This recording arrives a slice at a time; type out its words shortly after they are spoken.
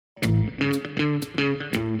Hey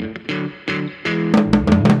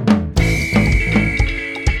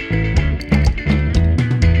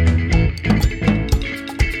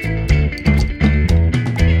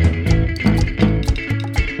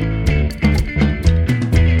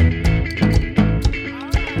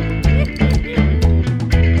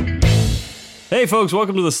folks,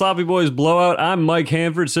 welcome to the Sloppy Boys Blowout. I'm Mike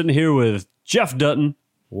Hanford, sitting here with Jeff Dutton.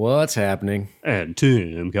 What's happening? And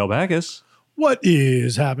Tim Kalbakis. What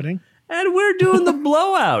is happening? And we're doing the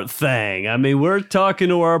blowout thing. I mean, we're talking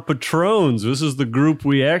to our patrons. This is the group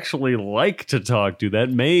we actually like to talk to. That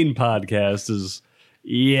main podcast is,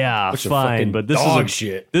 fine, but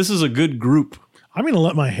this is a good group. I'm going to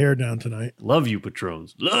let my hair down tonight. Love you,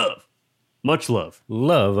 patrons. Love. Much love.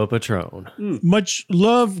 Love a Patron. Much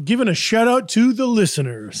love. Giving a shout out to the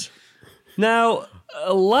listeners. Now,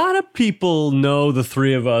 a lot of people know the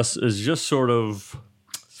three of us as just sort of,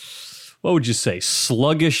 what would you say,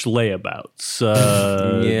 sluggish layabouts.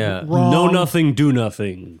 Yeah. Know nothing, do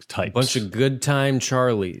nothing types. Bunch of good time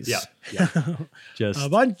Charlies. Yeah. Just A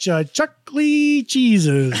bunch of chuckly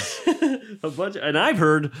cheeses. a bunch. And I've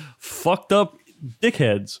heard fucked up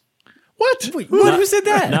dickheads. What? Who said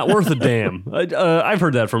that? Not worth a damn. I've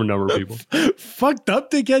heard that from a number of people. Fucked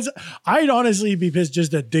up dickheads? I'd honestly be pissed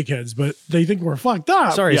just at dickheads, but they think we're fucked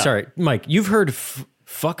up. Sorry. Mike, you've heard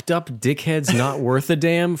fucked up dickheads not worth a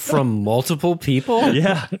damn from multiple people?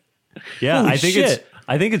 Yeah. Holy I think shit.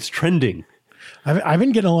 it's trending. I've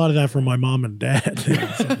been getting a lot of that from my mom and dad.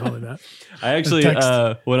 Probably that. I actually,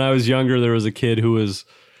 when I was younger, there was a kid who was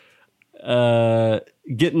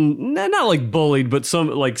getting not like bullied, but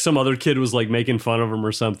some other kid was like making fun of him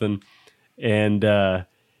or something, and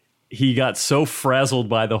he got so frazzled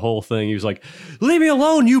by the whole thing. He was like, "Leave me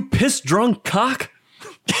alone, you piss drunk cock."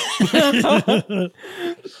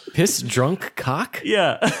 Piss drunk cock?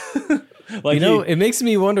 Yeah. Like it makes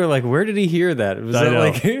me wonder, like, where did he hear that? Was that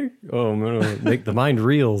like, oh, man, make the mind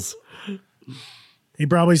reels. He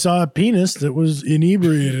probably saw a penis that was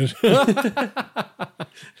inebriated. I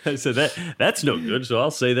said that's no good, so I'll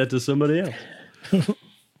say that to somebody else.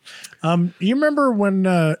 You remember when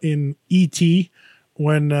in E.T.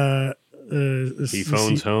 when He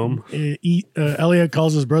phones home. Elliot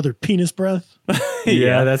calls his brother penis breath?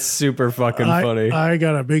 Yeah, that's super fucking funny. I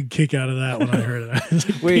got a big kick out of that when I heard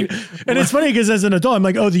that. Wait, and it's funny because as an adult, I'm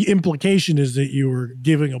like, oh, the implication is that you were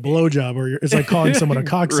giving a blowjob, or it's like calling someone a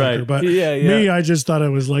cocksucker. Right. But Yeah. me, I just thought it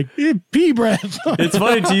was like pee breath. It's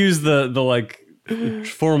funny to use the like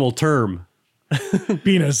formal term.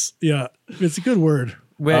 Penis. Yeah, it's a good word.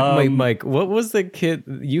 Wait, Mike, what was the kid?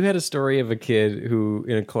 You had a story of a kid who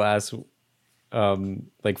in a class,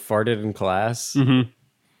 like farted in class. Mm-hmm.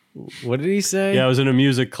 What did he say? Yeah, I was in a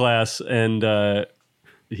music class and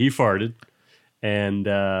he farted, and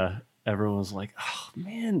everyone was like, "Oh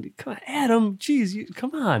man, come on, Adam, geez,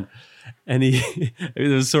 come on!" And he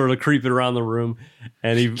was sort of creeping around the room,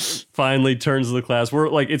 and he finally turns to the class. We're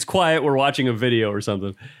like, it's quiet. We're watching a video or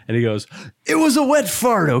something, and he goes, "It was a wet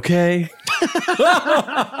fart, okay?"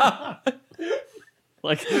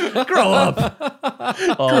 Like, grow up,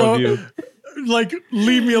 all of you. Like,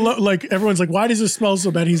 leave me alone. Like, everyone's like, why does it smell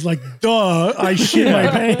so bad? He's like, duh, I shit my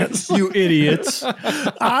pants. You idiots.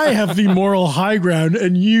 I have the moral high ground,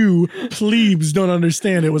 and you plebes don't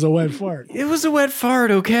understand it was a wet fart. It was a wet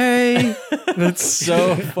fart, okay? That's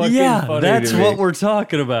so fucking funny. That's to me. what we're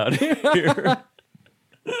talking about here.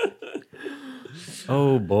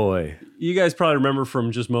 Oh, boy. You guys probably remember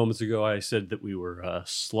from just moments ago, I said that we were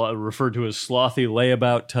referred to as slothy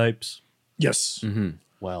layabout types. Yes. Mm-hmm.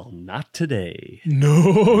 Well, not today.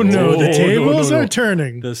 No, the tables are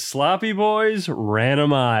turning. The Sloppy Boys ran a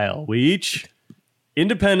mile. We each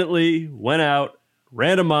independently went out,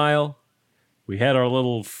 ran a mile. We had our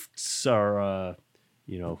little,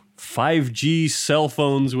 5G cell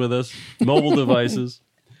phones with us, mobile devices.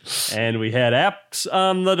 And we had apps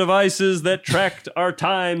on the devices that tracked our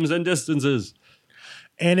times and distances.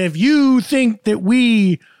 And if you think that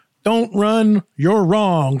we don't run, you're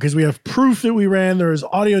wrong, because we have proof that we ran. There is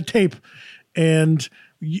audio tape, and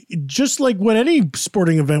just like what any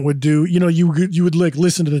sporting event would do, you would like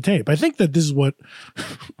listen to the tape. I think that this is what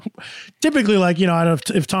typically, like, I don't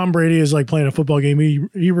know if Tom Brady is like playing a football game,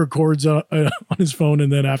 he records on his phone,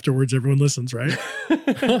 and then afterwards everyone listens, right?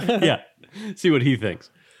 Yeah, see what he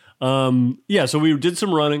thinks. So we did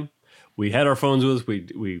some running. We had our phones with us.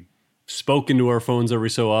 We spoke into our phones every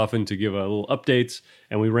so often to give a little updates,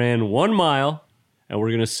 and we ran 1 mile, and we're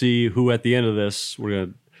going to see who at the end of this, we're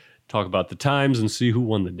going to talk about the times and see who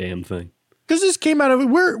won the damn thing. Because this came out of,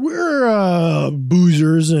 we're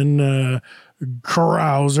boozers and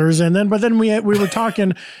carousers. And then, but then we were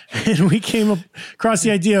talking and we came across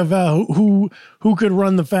the idea of who could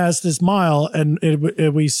run the fastest mile. And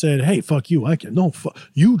we said, hey, fuck you. I can. No,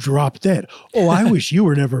 you drop dead. Oh, I wish you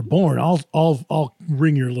were never born. I'll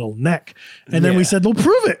wring your little neck. And then we said, well,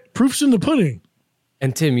 prove it. Proof's in the pudding.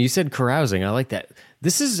 And Tim, you said carousing. I like that.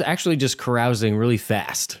 This is actually just carousing really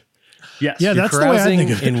fast. Yes. Yeah, You're that's the way I carousing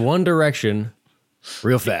think of it. in one direction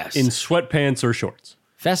real fast. In sweatpants or shorts.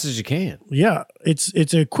 Fast as you can. Yeah,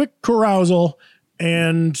 it's a quick carousal,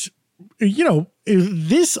 and on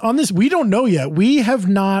this we don't know yet. We have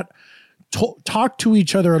not talked to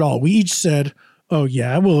each other at all. We each said, "Oh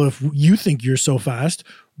yeah, well if you think you're so fast,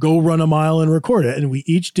 go run a mile and record it." And we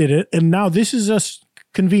each did it. And now this is us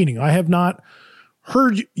convening. I have not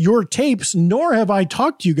heard your tapes, nor have I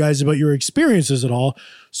talked to you guys about your experiences at all.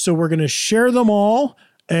 So we're going to share them all.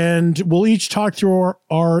 And we'll each talk through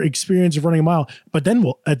our experience of running a mile. But then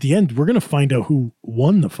at the end, we're going to find out who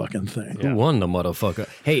won the fucking thing. Who won the motherfucker?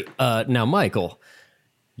 Hey, now, Michael,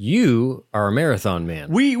 you are a marathon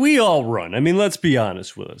man. We all run. I mean, let's be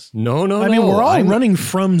honest with us. No. I mean, we're all running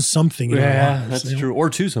from something. in our Yeah, lives, that's you know? true. Or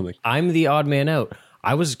to something. I'm the odd man out.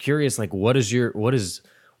 I was curious, like, what is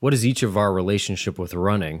each of our relationship with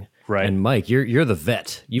running? Right. And Mike, you're the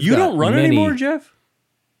vet. You don't run anymore, Jeff?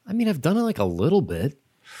 I mean, I've done it like a little bit.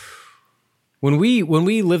 When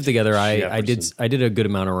we lived together, I did a good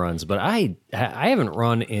amount of runs, but I haven't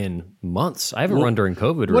run in months. I haven't run during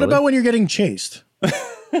COVID. What about when you're getting chased?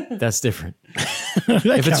 That's different. That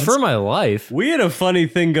If it's counts. for my life, We had a funny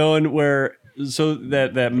thing going where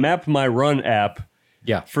that Map My Run app,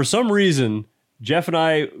 yeah. for some reason, Jeff and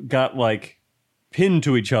I got like pinned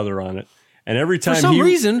to each other on it. And every time For some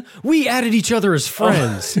reason, we added each other as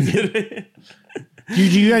friends. do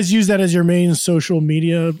you guys use that as your main social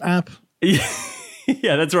media app?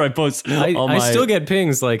 Yeah, that's where I post all my... I still get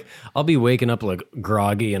pings like I'll be waking up like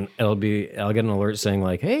groggy, and I'll get an alert saying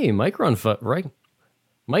like, "Hey, Mike ran 5 miles.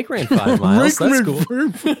 That's cool."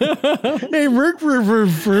 Hey, Rick.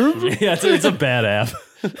 Yeah, it's a bad app.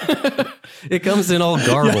 It comes in all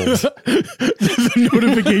garbled. The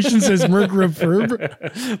notification says Merc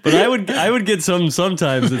Reverb. But I would get some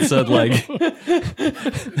sometimes that said like...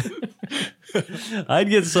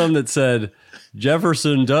 I'd get some that said...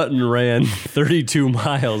 Jefferson Dutton ran 32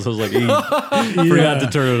 miles. I was like, he forgot to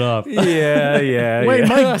turn it off. yeah. Wait,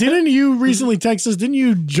 Mike, didn't you recently text us? Didn't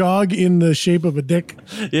you jog in the shape of a dick?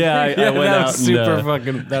 Yeah, I went that out was and super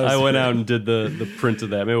fucking. That was I went out and did the print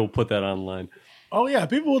of that. Maybe we'll put that online. Oh, yeah.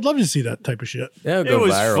 People would love to see that type of shit. That'll It go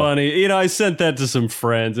was viral. funny. You know, I sent that to some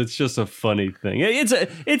friends. It's just a funny thing.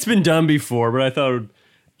 It's been done before, but I thought it would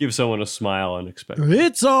give someone a smile unexpected.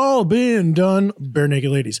 It's all been done, bare naked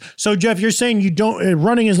ladies. So, Jeff, you're saying you don't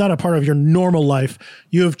running is not a part of your normal life.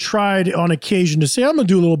 You have tried on occasion to say, I'm going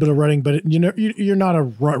to do a little bit of running, but you're not a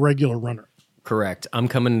regular runner. Correct. I'm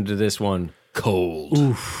coming into this one cold.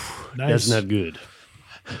 Nice. That's not good.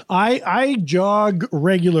 I jog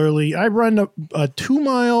regularly. I run a 2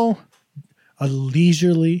 mile, a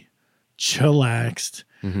leisurely, chillaxed.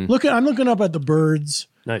 I'm looking up at the birds.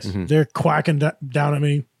 Nice. They're quacking down at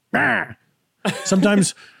me. Bah!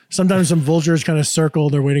 Sometimes some vultures kind of circle.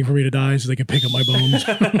 They're waiting for me to die so they can pick up my bones.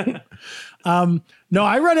 No,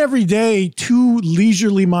 I run every day 2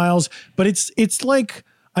 leisurely miles, but it's like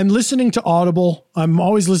I'm listening to Audible. I'm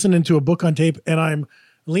always listening to a book on tape, and I'm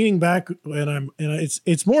leaning back, and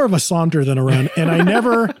it's more of a saunter than a run. And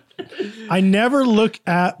I never look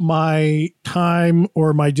at my time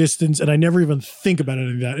or my distance, and I never even think about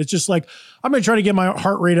any of that. It's just like I'm going to try to get my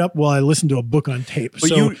heart rate up while I listen to a book on tape. But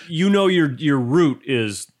so you know your route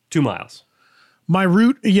is 2 miles. my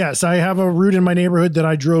route, yes, I have a route in my neighborhood that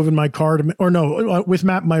I drove in my car with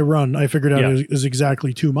Map My Run. I figured out it is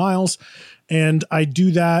exactly 2 miles, and I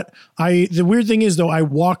do that. The weird thing is though, I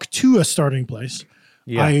walk to a starting place.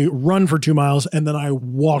 Yeah. I run for 2 miles and then I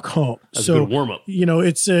walk home. That's a good warm-up.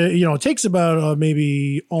 It's it takes about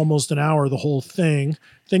maybe almost an hour, the whole thing.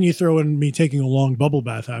 Then you throw in me taking a long bubble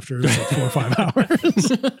bath after like 4 or 5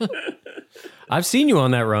 hours. I've seen you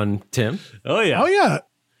on that run, Tim. Oh yeah. Oh yeah.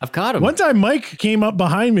 I've caught him. One time Mike came up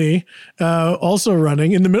behind me, also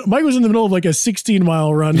running Mike was in the middle of like a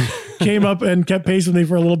 16-mile run, came up and kept pace with me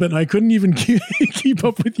for a little bit. And I couldn't even keep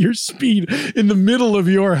up with your speed in the middle of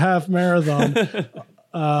your half marathon.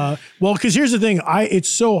 Well, because here's the thing, I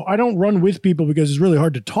don't run with people because it's really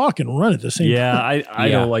hard to talk and run at the same time. I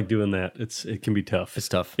don't like doing that. It can be tough. It's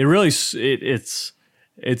tough. It really it's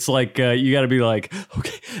It's like you got to be like,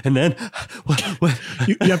 okay, and then what?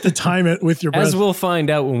 You have to time it with your breath. As we'll find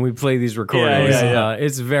out when we play these recordings, Yeah.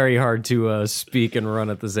 it's very hard to speak and run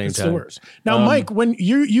at the same It's time. the worst. Now, Mike, when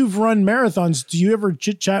you've run marathons, do you ever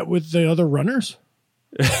chit chat with the other runners?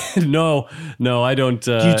 No, I don't.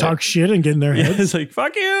 Do you talk shit and get in their heads? It's like,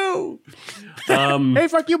 fuck you. Hey,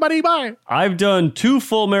 fuck you, buddy. Bye. I've done 2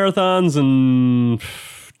 full marathons and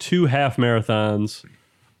 2 half marathons.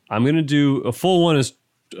 I'm going to do a full one is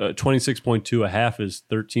 26.2. A half is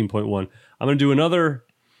 13.1. I'm going to do another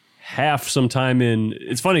half sometime in.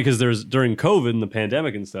 It's funny because there's during COVID and the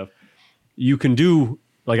pandemic and stuff, you can do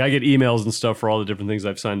like I get emails and stuff for all the different things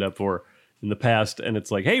I've signed up for in the past. And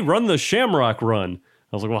it's like, hey, run the Shamrock Run.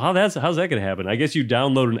 I was like, well, how's that going to happen? I guess you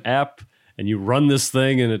download an app and you run this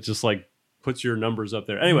thing and it just like puts your numbers up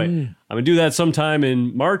there. Anyway, I'm going to do that sometime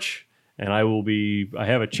in March, and I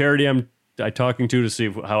have a charity I'm talking to see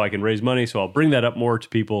how I can raise money, so I'll bring that up more to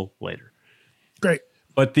people later. Great.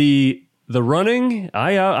 But the running,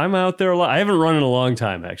 I'm out there a lot. I haven't run in a long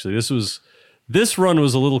time, actually. This run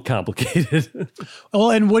was a little complicated. Well,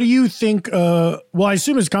 and what do you think? Well, I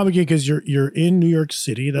assume it's complicated because you're in New York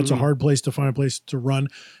City. That's a hard place to find a place to run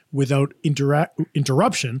without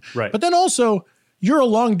interruption. Right. But then also, you're a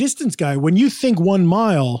long distance guy. When you think 1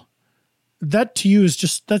 mile, that to you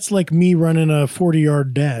is that's like me running a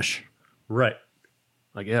 40-yard dash. Right.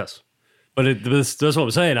 I guess. But that's what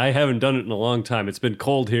I'm saying. I haven't done it in a long time. It's been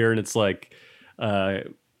cold here, and it's like, I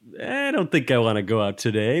don't think I want to go out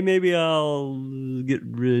today. Maybe I'll get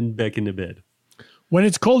back into bed. When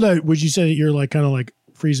it's cold out, would you say that you're like kind of like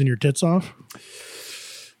freezing your tits off?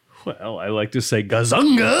 Well, I like to say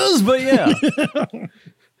gazungas, but yeah.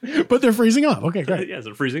 But they're freezing off. Okay, great. Yeah,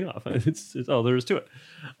 they're freezing off. It's all there is to it.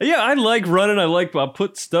 Yeah, I like running. I'll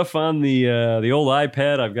put stuff on the old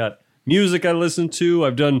iPad. I've got music I listen to.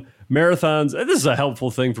 I've done marathons. This is a helpful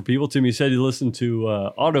thing for people. Tim, you said you listen to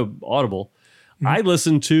Audible. Mm-hmm. I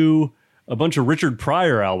listened to a bunch of Richard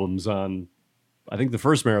Pryor albums on, I think, the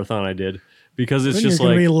first marathon I did, because it's just you're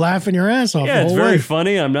like, be laughing your ass off. yeah, it's very way.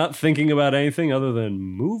 funny. I'm not thinking about anything other than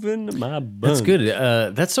moving my bum. That's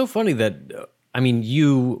good. That's so funny that, I mean,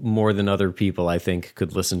 you more than other people, I think,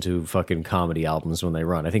 could listen to fucking comedy albums when they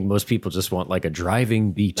run. I think most people just want like a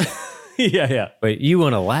driving beat. Yeah. But you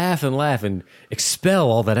want to laugh and expel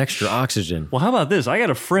all that extra oxygen. Well, how about this? I got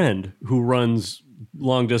a friend who runs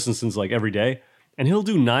long distances like every day, and he'll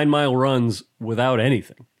do 9-mile runs without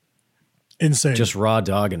anything. Insane. Just raw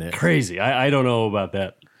dogging it. Crazy. I don't know about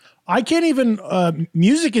that. I can't even,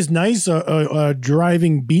 music is nice. A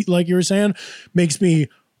driving beat, like you were saying, makes me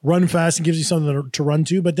run fast and gives you something to run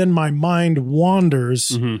to. But then my mind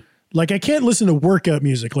wanders. Mm-hmm. Like I can't listen to workout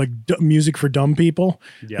music, like music for dumb people.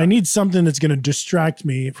 Yeah. I need something that's going to distract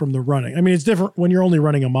me from the running. I mean, it's different when you're only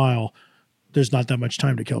running a mile. There's not that much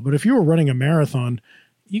time to kill. But if you were running a marathon,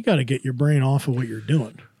 you got to get your brain off of what you're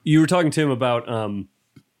doing. You were talking to him about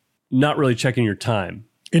not really checking your time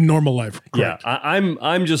in normal life. Correct. Yeah,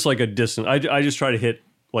 I'm just like a distance. I just try to hit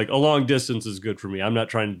like a long distance is good for me. I'm not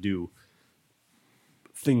trying to do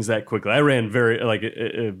things that quickly. I ran very like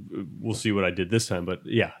we'll see what I did this time, but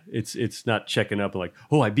yeah, it's not checking up like,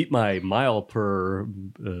 oh, I beat my mile per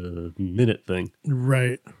minute thing.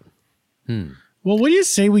 Right. Well, what do you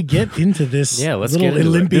say we get into this? Yeah, let's little get into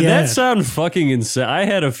Olympiad. Did that sound fucking insane? I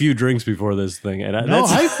had a few drinks before this thing, and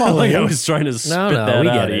I follow like you. I was trying to spit that we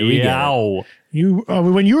out. get it. We get it. You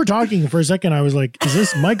when you were talking for a second, I was like, "Is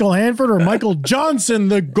this Michael Hanford or Michael Johnson,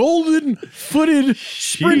 the golden-footed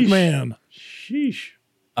sprint man?" Sheesh.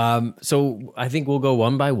 So I think we'll go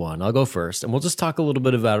one by one. I'll go first, and we'll just talk a little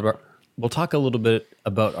bit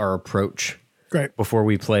about our approach. Great. Before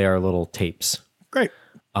we play our little tapes. Great.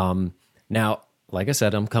 Now, like I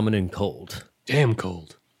said, I'm coming in cold. Damn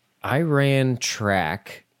cold. I ran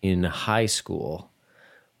track in high school,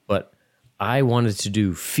 but I wanted to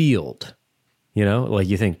do field. You know, like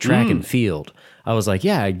you think track and field. I was like,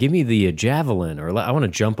 yeah, give me the javelin, or I want to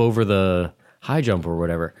jump over the high jump or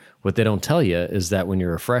whatever. What they don't tell you is that when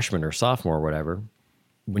you're a freshman or sophomore or whatever,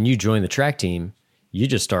 when you join the track team, you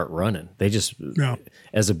just start running. They just,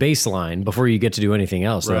 as a baseline, before you get to do anything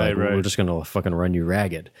else, right. We're just going to fucking run you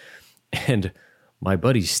ragged. And my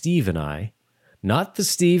buddy Steve and I, not the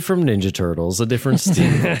Steve from Ninja Turtles, a different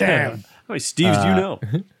Steve. Damn. How many Steves do you know?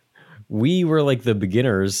 We were like the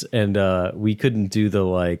beginners, and we couldn't do the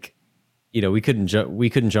like, you know, we couldn't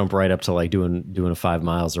jump right up to like doing a 5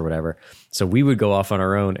 miles or whatever. So we would go off on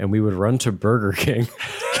our own, and we would run to Burger King.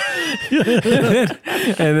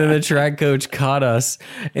 And then the track coach caught us,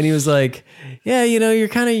 and he was like, "Yeah,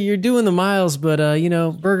 you're doing the miles, but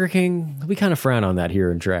Burger King, we kind of frown on that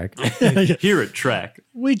here in track." Here at track.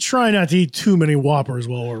 We try not to eat too many Whoppers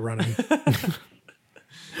while we're running.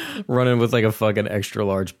 Running with like a fucking extra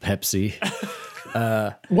large Pepsi.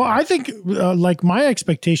 Well, I think like my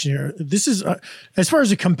expectation here, this is as far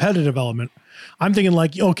as a competitive element, I'm thinking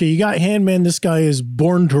like, okay, you got Handman. This guy is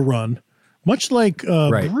born to run, much like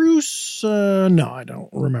Right. Bruce. No, I don't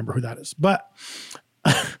remember who that is, but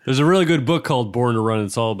There's a really good book called Born to Run.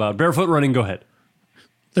 It's all about barefoot running. Go ahead.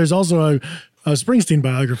 there's also a Springsteen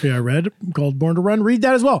biography I read called Born to Run. Read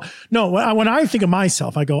that as well. No, when I think of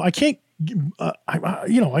myself, I go, I can't.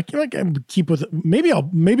 I can't keep with it. Maybe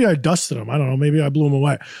I dusted him. I don't know. Maybe I blew him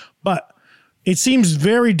away. But it seems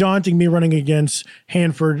very daunting me running against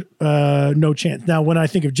Hanford. No chance. Now, when I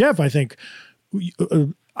think of Jeff, I think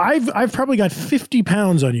I've probably got 50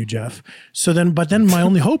 pounds on you, Jeff. But then my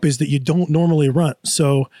only hope is that you don't normally run.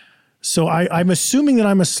 So I'm assuming that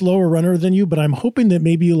I'm a slower runner than you, but I'm hoping that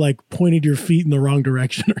maybe you like pointed your feet in the wrong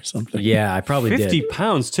direction or something. Yeah, I probably 50 did.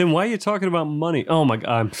 pounds. Tim, why are you talking about money? Oh, my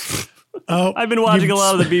God. Oh, I've been watching a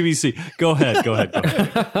lot of the BBC. Go ahead.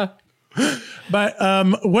 But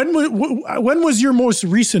when was your most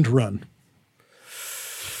recent run?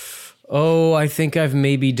 Oh, I think I've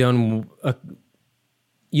maybe done.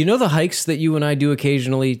 The hikes that you and I do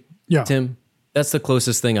occasionally, Yeah. Tim. That's the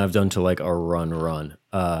closest thing I've done to like a run.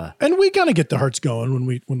 And we kind of get the hearts going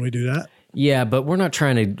when we do that. Yeah, but we're not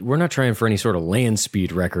trying for any sort of land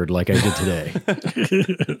speed record like I did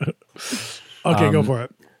today. Okay, go for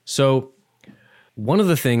it. So, one of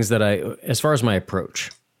the things that as far as my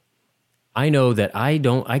approach, I know that I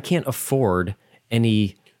can't afford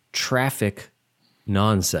any traffic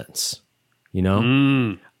nonsense. You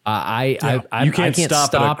know, I can't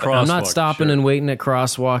stop at a I'm not crosswalk, stopping sure. and waiting at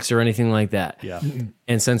crosswalks or anything like that. Yeah.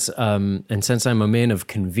 And since I'm a man of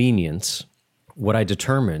convenience, what I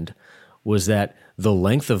determined was that the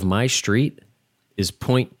length of my street is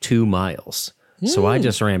 0.2 miles. So I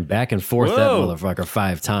just ran back and forth that Whoa. motherfucker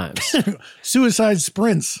 5 times. Suicide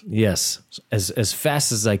sprints. Yes, as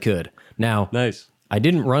fast as I could. Now, Nice. I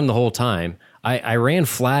didn't run the whole time. I ran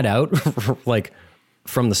flat out, like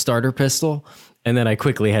from the starter pistol, and then I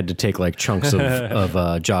quickly had to take like chunks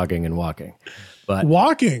of jogging and walking. But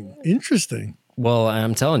Walking. Interesting. well,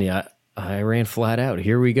 I'm telling you, I ran flat out.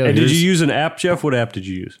 Here we go. And did you Here's- use an app, Jeff? What app did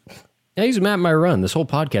you use? I use Map My Run. This whole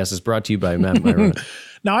podcast is brought to you by Map My Run.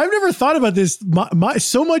 Now, I've never thought about this.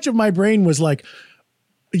 So much of my brain was like,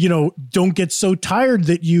 don't get so tired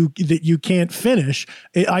that you can't finish.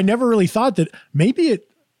 I never really thought that maybe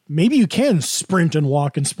you can sprint and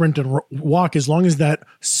walk as long as that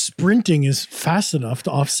sprinting is fast enough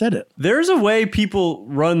to offset it. There's a way people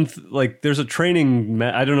run, like there's a training,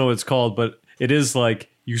 I don't know what it's called, but it is like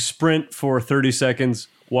you sprint for 30 seconds,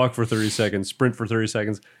 walk for 30 seconds, sprint for 30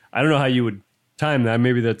 seconds. I don't know how you would time that.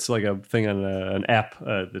 Maybe that's like a thing on an app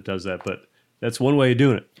that does that, but that's one way of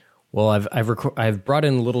doing it. Well, I've brought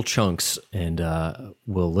in little chunks, and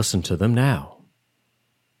we'll listen to them now.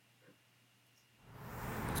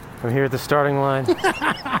 I'm here at the starting line.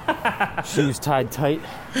 Shoes tied tight,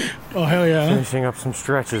 Oh, hell yeah. finishing up some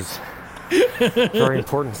stretches. Very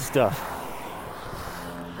important stuff.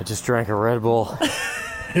 I just drank a Red Bull,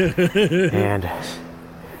 and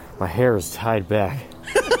my hair is tied back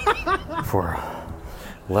for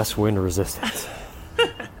less wind resistance.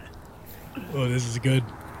 Oh, this is good.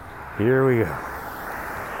 Here we go.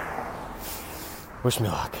 Wish me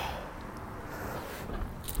luck.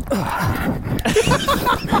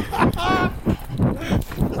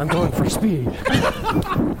 I'm going for speed.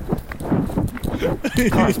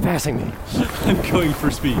 Car's passing me. I'm going for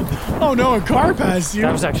speed. Oh, no, a car passed you.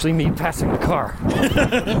 That was actually me passing the car.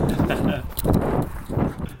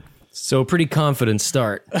 So pretty confident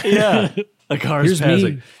start. Yeah. A car's Here's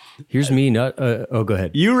passing. me. Here's me. Not. Go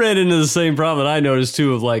ahead. You ran into the same problem that I noticed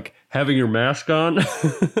too of like having your mask on.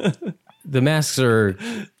 The masks are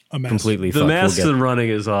A mess. completely The fucked. masks We'll get- and running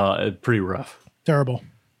is pretty rough. Terrible.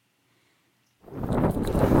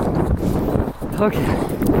 Okay.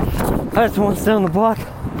 I just want to stay on the block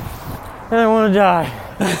and I want to die.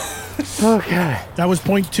 Okay. That was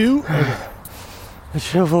point 2. Okay. I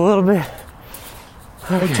shove a little bit.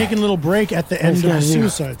 Oh, taking a little break at the end of the gotta do.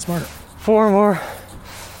 suicide. Smart. 4 more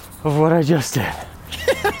of what I just did.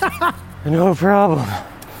 No problem.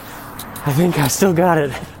 I think I still got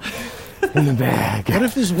it in the bag. What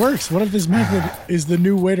if this works? What if this method is the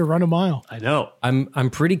new way to run a mile? I know. I'm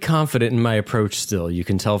pretty confident in my approach still. You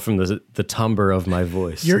can tell from the timbre of my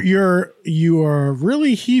voice. You are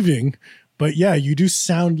really heaving, but yeah, you do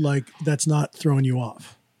sound like that's not throwing you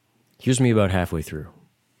off. Here's me about halfway through.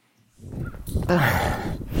 Okay.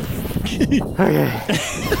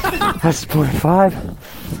 That's 0.5.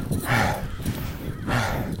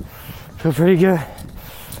 Feel pretty good.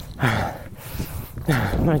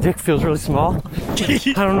 My dick feels really small.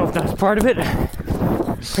 I don't know if that's part of it.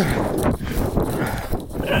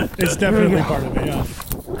 It's definitely part of it, yeah.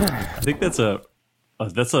 I think that's a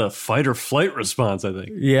fight or flight response, I think.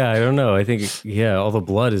 Yeah, I don't know. I think, all the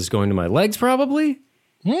blood is going to my legs probably.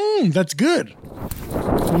 That's good.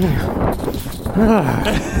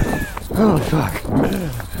 Oh, fuck.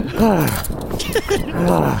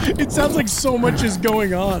 It sounds like so much is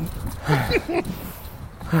going on.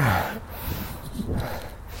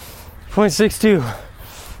 0.62.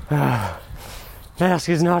 Mask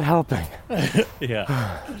is not helping.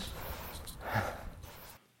 Yeah.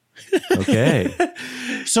 Okay.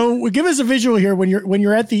 So give us a visual here when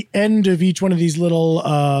you're at the end of each one of these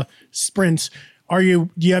little sprints. Do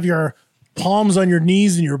you have your palms on your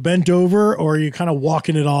knees and you're bent over, or are you kind of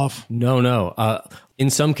walking it off? No. In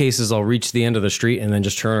some cases, I'll reach the end of the street and then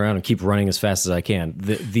just turn around and keep running as fast as I can.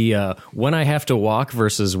 The when I have to walk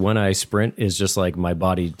versus when I sprint is just like my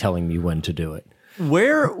body telling me when to do it.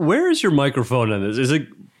 Where is your microphone on this? Is it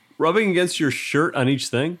rubbing against your shirt on each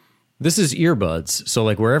thing? This is earbuds, so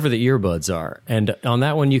like wherever the earbuds are. And on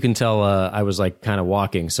that one, you can tell I was like kind of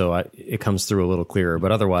walking, so it comes through a little clearer.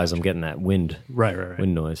 But otherwise, I'm getting that wind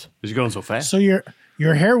wind noise. Because you're going so fast. So your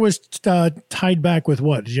hair was tied back with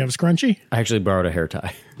what? Did you have a scrunchie? I actually borrowed a hair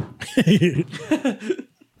tie.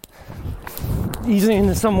 Easing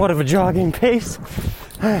into somewhat of a jogging pace.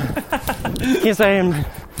 Can't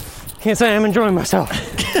say I'm enjoying myself.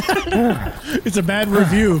 It's a bad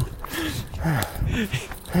review.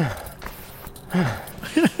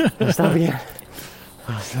 Stop again.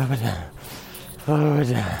 Stop it down. Slow it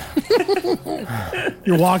down.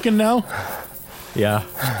 You're walking now? Yeah.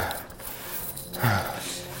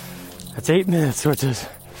 That's 8 minutes, which is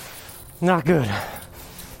not good.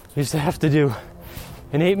 Used to have to do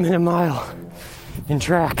an 8-minute mile in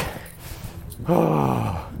track.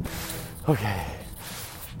 Oh, okay.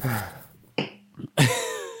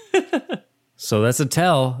 So that's a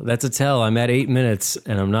tell. That's a tell. I'm at 8 minutes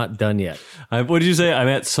and I'm not done yet. What did you say? I'm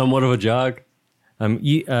at somewhat of a jog. I'm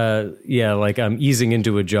like I'm easing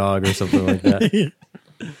into a jog or something like that.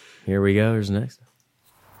 Here we go. Here's next.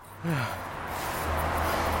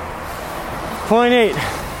 0.8.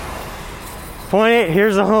 0.8.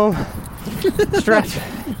 Here's the home stretch.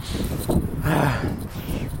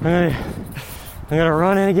 I'm gonna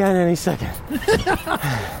run in again any second.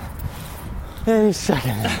 Any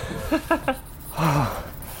second. Oh,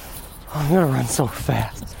 I'm gonna run so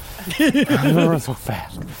fast.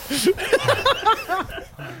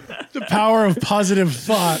 The power of positive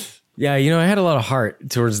thought. Yeah, I had a lot of heart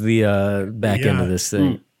towards the back end of this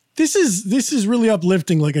thing. This is really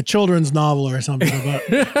uplifting, like a children's novel or something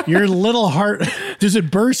about your little heart. Does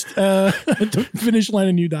it burst at the finish line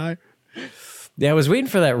and you die? Yeah, I was waiting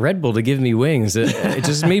for that Red Bull to give me wings. It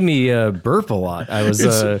just made me burp a lot. I was.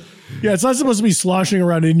 It's not supposed to be sloshing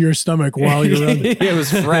around in your stomach while you're running. It was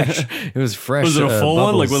fresh. It was fresh. Was it a full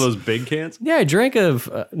one, like bubbles. one of those big cans? Yeah, I drank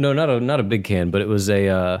no, not a big can, but it was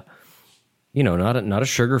a not a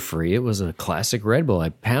sugar free. It was a classic Red Bull. I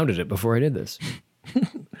pounded it before I did this. All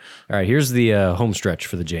right, here's the home stretch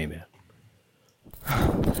for the J-Man.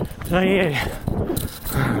 98.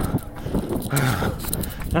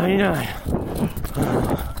 99.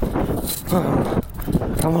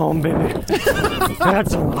 Come on, baby.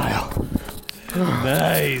 That's a mile.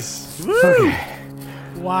 Nice. Okay.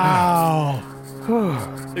 Wow.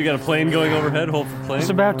 You got a plane going overhead? Hold for plane. It's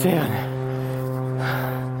about 10.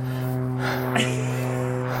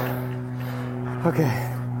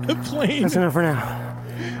 Okay. The plane. That's enough for now.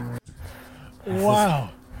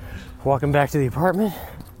 Wow. Walking back to the apartment.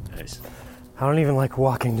 Nice. I don't even like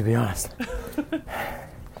walking, to be honest.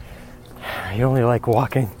 You only like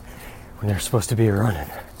walking when there's supposed to be a running.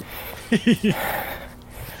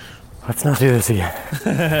 Let's not do this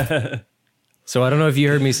again. So I don't know if you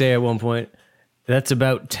heard me say at one point, that's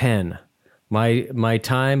about 10. My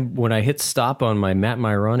time when I hit stop on my Map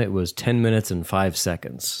My Run, it was 10 minutes and 5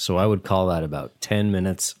 seconds. So I would call that about 10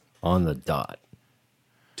 minutes on the dot.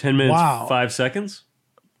 10 minutes, Wow. 5 seconds?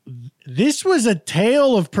 This was a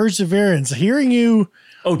tale of perseverance. Hearing you.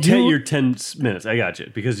 Oh, you're 10 minutes. I got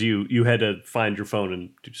you. Because you had to find your phone and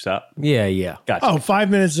stop. Yeah. Gotcha. Oh, 5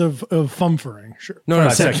 minutes of fumfering. Sure. No,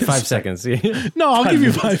 5 seconds. 5 seconds. No, I'll give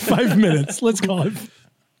you five minutes. Let's call it.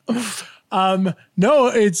 No,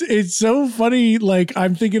 it's so funny. Like,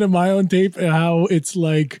 I'm thinking of my own tape and how it's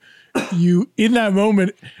like you in that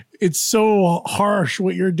moment. it's so harsh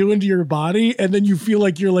what you're doing to your body, and then you feel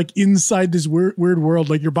like you're like inside this weird world.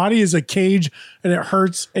 Like your body is a cage and it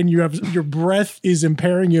hurts, and you have your breath is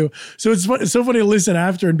impairing you. So it's so funny to listen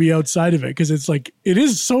after and be outside of it, because it's like it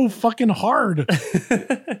is so fucking hard.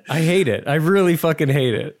 I hate it. I really fucking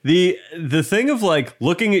hate it. The thing of like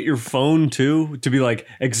looking at your phone too to be like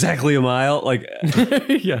exactly a mile, like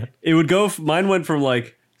Yeah. it would go. Mine went from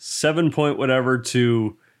like 7 point whatever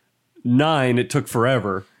to 9. It took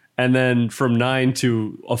forever, and then from 9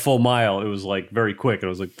 to a full mile, it was like very quick. And I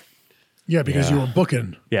was like, Yeah, because you were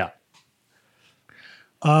booking. yeah.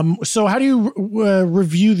 So how do you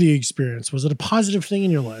review the experience? Was it a positive thing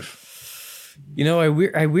in your life? You know,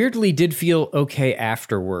 I weirdly did feel okay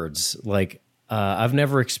afterwards. Like, I've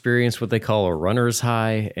never experienced what they call a runner's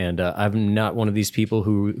high, and I'm not one of these people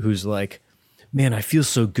who's like, man, I feel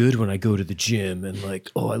so good when I go to the gym, and like,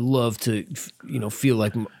 oh, I love to, feel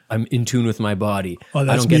like I'm in tune with my body. Oh,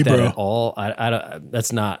 that's I don't get me, that bro. at all. I don't,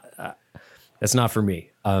 that's not for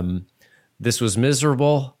me. This was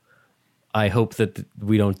miserable. I hope that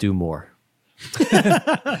we don't do more.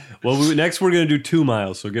 Well, next we're gonna do 2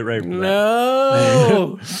 miles, so get ready for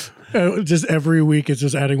that. No. Just every week, it's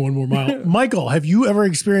just adding one more mile. Michael, have you ever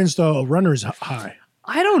experienced a runner's high?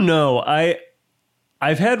 I don't know.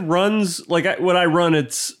 I've had runs like when I run,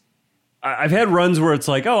 I've had runs where it's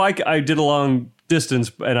like, oh, I did a long distance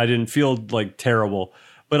and I didn't feel like terrible,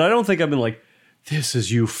 but I don't think I've been like, this is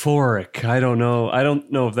euphoric. I don't know. I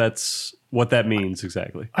don't know if that's what that means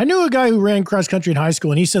exactly. I knew a guy who ran cross country in high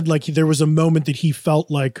school, and he said like there was a moment that he felt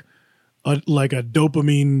like a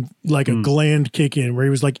dopamine, like a gland kick in, where he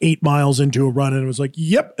was like 8 miles into a run and it was like,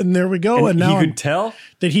 yep, and there we go. And now you could tell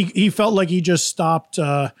that he felt like he just stopped,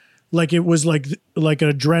 like it was like an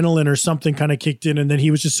adrenaline or something kind of kicked in, and then he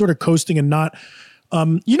was just sort of coasting and not.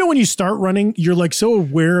 When you start running, you're like so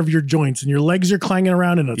aware of your joints and your legs are clanging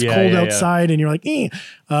around and it's cold outside and you're like, eh.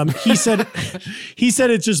 He said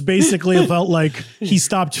it just basically felt like he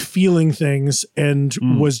stopped feeling things and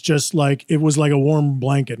was just like, it was like a warm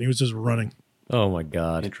blanket. And he was just running. Oh my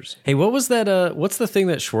God. Interesting. Hey, what was that? What's the thing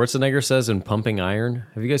that Schwarzenegger says in Pumping Iron?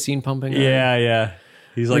 Have you guys seen Pumping Iron? Yeah.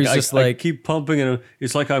 He's like, I keep pumping and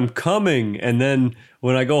it's like I'm coming. And then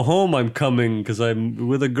when I go home, I'm coming because I'm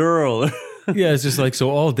with a girl. Yeah, it's just like, so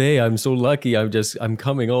all day I'm so lucky. I'm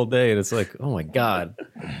coming all day. And it's like, oh my God.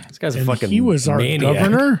 This guy's a fucking he was our maniac.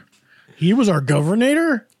 governor. He was our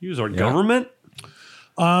governor. He was our government.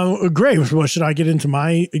 Great. Well, should I get into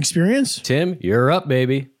my experience? Tim, you're up,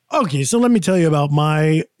 baby. Okay, so let me tell you about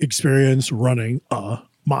my experience running a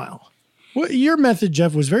mile. Well, your method,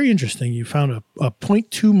 Jeff, was very interesting. You found a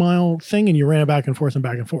 0.2 mile thing and you ran it back and forth and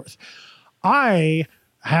back and forth. I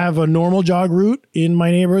have a normal jog route in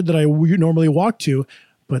my neighborhood that I normally walk to,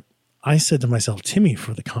 but I said to myself, Timmy,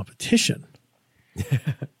 for the competition,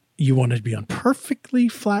 you want to be on perfectly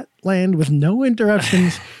flat land with no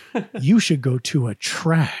interruptions. You should go to a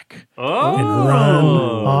track and run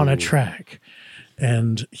on a track.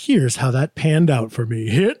 And here's how that panned out for me.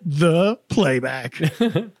 Hit the playback.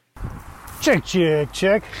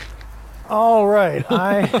 Check. All right.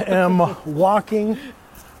 I am walking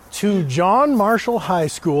to John Marshall High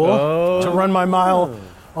School to run my mile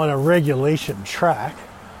on a regulation track,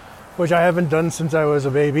 which I haven't done since I was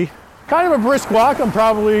a baby. Kind of a brisk walk. I'm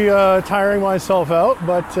probably tiring myself out,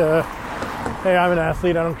 but hey, I'm an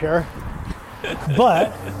athlete. I don't care.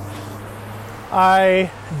 But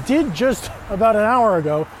I did just about an hour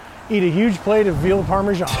ago eat a huge plate of veal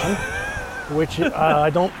parmesan, which I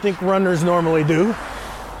don't think runners normally do.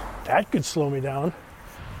 That could slow me down.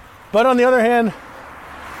 But on the other hand,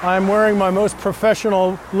 I'm wearing my most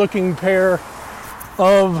professional looking pair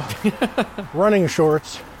of running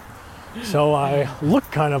shorts, so I look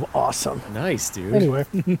kind of awesome. Nice, dude. Anyway,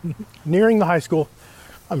 nearing the high school.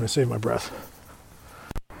 I'm going to save my breath.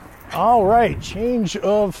 All right, change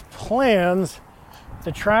of plans.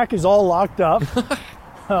 The track is all locked up.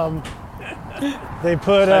 They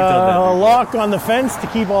put a lock on the fence to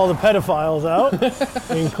keep all the pedophiles out,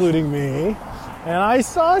 including me. And I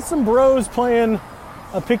saw some bros playing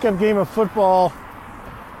a pickup game of football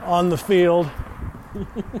on the field.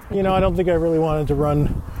 I don't think I really wanted to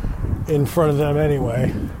run in front of them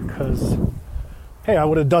anyway, because, hey, I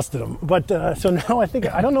would have dusted them. But so now I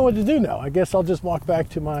don't know what to do now. I guess I'll just walk back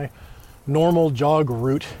to my normal jog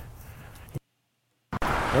route.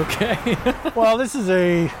 Okay. Well, this is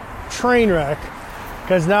a train wreck,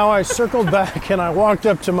 because now I circled back and I walked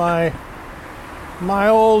up to my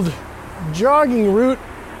old jogging route.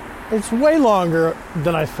 It's way longer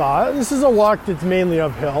than I thought. This is a walk that's mainly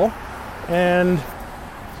uphill, and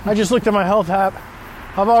I just looked at my health app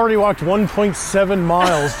I've already walked 1.7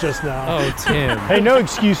 miles just now. Oh, Tim. Hey, no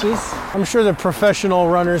excuses. I'm sure the professional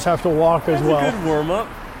runners have to walk as well Good warm up.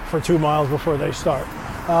 for 2 miles before they start.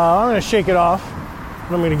 I'm gonna shake it off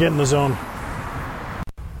and I'm gonna get in the zone.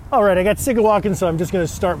 All right, I got sick of walking, so I'm just gonna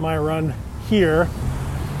start my run here.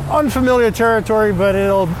 Unfamiliar territory, but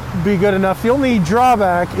it'll be good enough. The only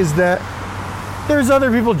drawback is that there's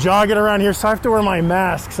other people jogging around here, so I have to wear my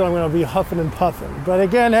mask, so I'm gonna be huffing and puffing. But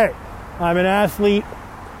again, hey, I'm an athlete.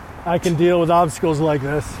 I can deal with obstacles like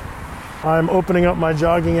this. I'm opening up my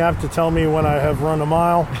jogging app to tell me when I have run a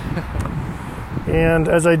mile. And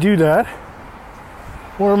as I do that,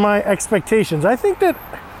 what are my expectations? I think that,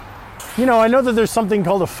 I know that there's something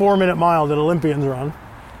called a 4-minute mile that Olympians run.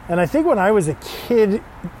 And I think when I was a kid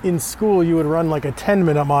in school, you would run like a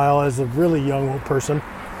 10-minute mile as a really young person.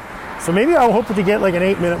 So maybe I'll hope to get like an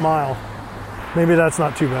 8-minute mile. Maybe that's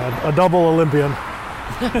not too bad. A double Olympian.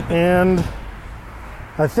 And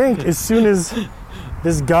I think as soon as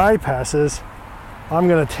this guy passes, I'm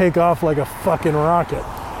gonna take off like a fucking rocket.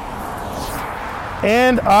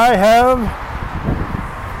 And I have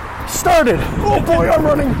started. Oh boy, I'm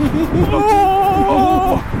running.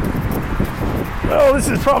 Oh, this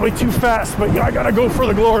is probably too fast, but I gotta go for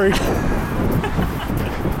the glory.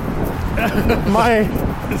 My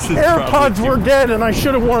AirPods were dead and I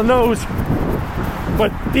should have worn those.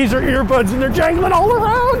 But these are earbuds and they're jangling all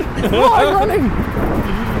around while I'm running.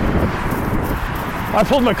 I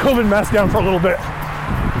pulled my COVID mask down for a little bit.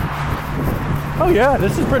 Oh yeah,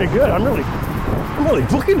 this is pretty good. I'm really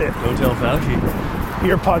booking it. Don't tell Fauci.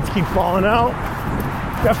 Earpods keep falling out.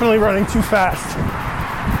 Definitely running too fast.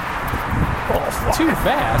 Oh, fuck. Too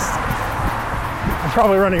fast? I'm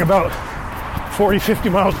probably running about 40, 50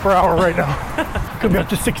 miles per hour right now. Could be up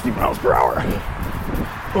to 60 miles per hour.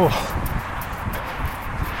 Oh,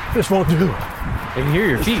 this won't do. I can hear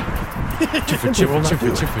your feet. It will not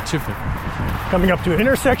do. Coming up to an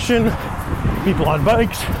intersection, people on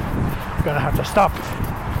bikes, gonna have to stop.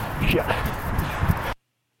 Shit.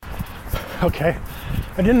 Okay,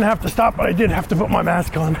 I didn't have to stop, but I did have to put my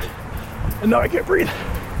mask on. And now I can't breathe.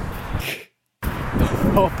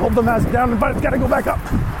 Oh, pulled the mask down, but it's gotta go back up.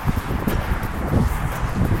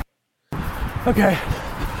 Okay,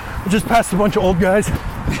 I just passed a bunch of old guys.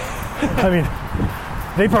 I mean,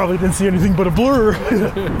 they probably didn't see anything but a blur.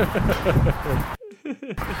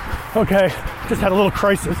 Okay, just had a little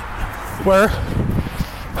crisis where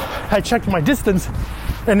I checked my distance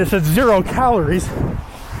and it said 0 calories.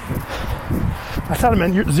 I thought it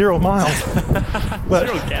meant 0 miles. But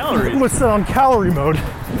 0 calories? it was set on calorie mode.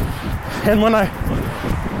 And when I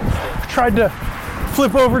tried to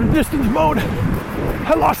flip over to distance mode,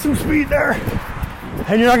 I lost some speed there.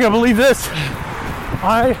 And you're not gonna believe this.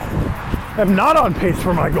 I am not on pace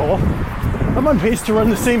for my goal. I'm on pace to run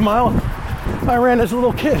the same mile I ran as a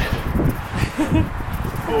little kid.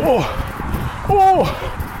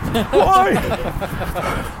 Why?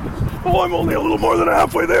 Oh, I'm only a little more than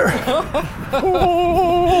halfway there.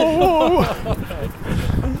 Oh.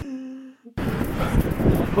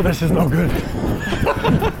 Well, this is no good.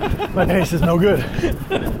 My pace is no good.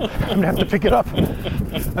 I'm gonna have to pick it up.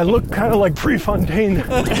 I look kind of like Prefontaine.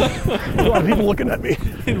 A lot of people looking at me.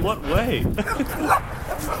 In what way?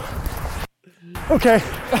 Okay,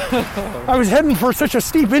 I was heading for such a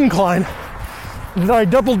steep incline that I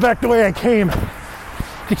doubled back the way I came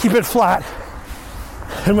to keep it flat.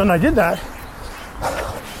 And when I did that,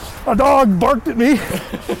 a dog barked at me.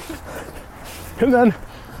 And then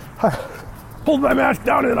I pulled my mask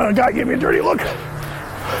down and a guy gave me a dirty look.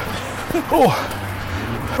 Oh,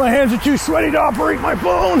 my hands are too sweaty to operate my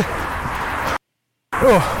phone.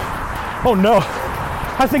 Oh no,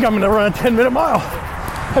 I think I'm gonna run a 10-minute mile.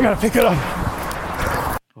 I gotta pick it up.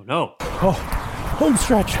 Oh no. Oh, home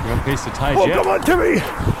stretch. You're on pace to tie Oh, Jeff. come on, Timmy.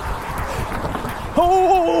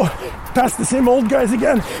 Oh, past the same old guys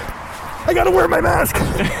again. I gotta wear my mask.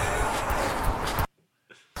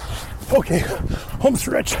 Okay, home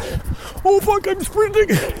stretch. Oh, fuck, I'm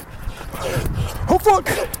sprinting. Oh, fuck.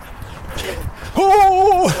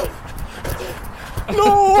 Oh,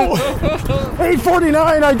 no.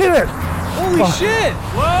 8:49, I did it. Holy shit!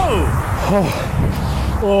 Whoa!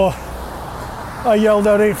 Oh, I yelled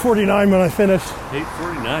out 8:49 when I finished.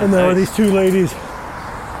 8:49. And there were these 2 ladies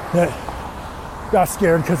that got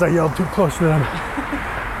scared because I yelled too close to them.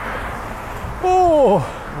 Oh.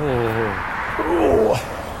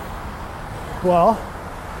 Well,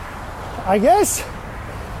 I guess,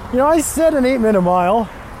 I said an 8-minute mile.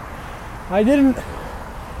 I didn't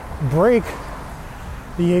break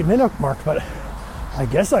the 8-minute mark, but I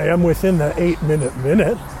guess I am within the 8-minute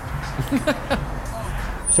minute.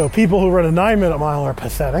 So people who run a 9-minute mile are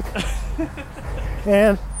pathetic.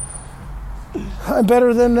 and I'm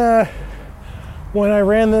better than when I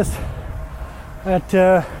ran this at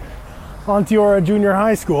Onteora Junior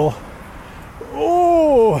High School.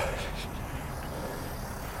 Oh,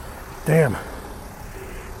 damn.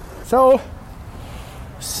 So,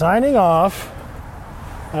 signing off,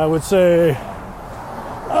 I would say,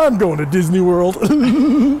 I'm going to Disney World.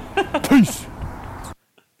 Peace.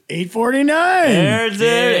 8:49. There's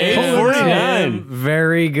it. 8:49.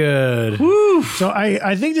 Very good. So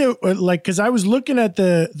I think that, like, because I was looking at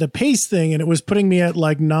the pace thing and it was putting me at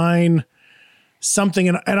like 9 something,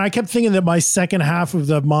 and I kept thinking that my second half of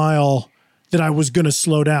the mile that I was going to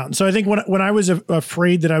slow down. So I think when I was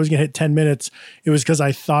afraid that I was going to hit 10 minutes, it was because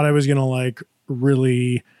I thought I was going to like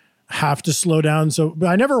really have to slow down. So but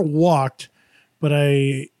I never walked, but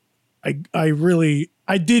I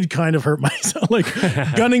did kind of hurt myself, like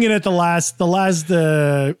gunning it at the last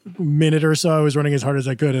minute or so. I was running as hard as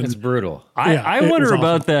I could. And It's brutal. I wonder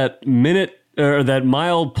about that minute or that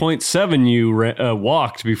mile 0.7 you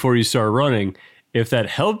walked before you started running, if that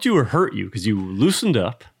helped you or hurt you because you loosened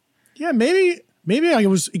up. Yeah, maybe I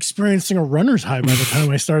was experiencing a runner's high by the time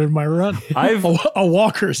I started my run. A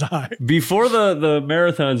walker's high. Before the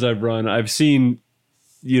marathons I've run, I've seen,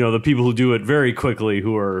 the people who do it very quickly,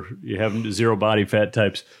 who have zero body fat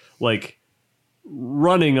types, like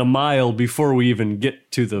running a mile before we even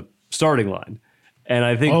get to the starting line. And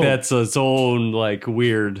I think that's its own like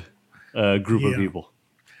weird group of people.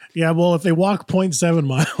 Yeah, well, if they walk 0.7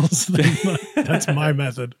 miles, then that's my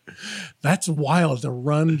method. That's wild to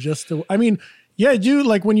run just to. I mean, yeah, dude.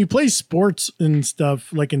 Like when you play sports and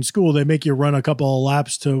stuff, like in school, they make you run a couple of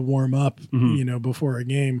laps to warm up, before a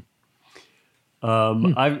game.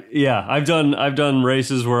 I've done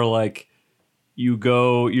races where like you're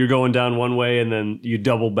going down one way and then you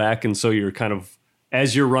double back, and so you're kind of,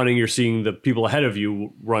 as you're running, you're seeing the people ahead of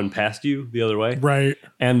you run past you the other way, right?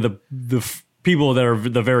 And the people that are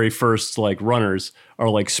the very first like runners are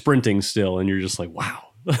like sprinting still, and you're just like, wow,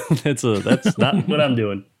 that's not what I'm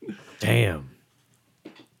doing. Damn,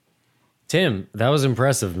 Tim, that was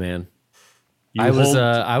impressive, man. I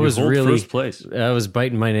was really first place. I was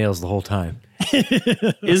biting my nails the whole time.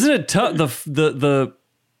 Isn't it tough? The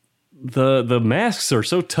masks are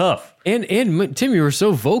so tough. And Tim, you were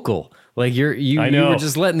so vocal. Like you were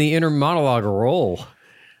just letting the inner monologue roll.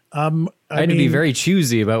 I had to be very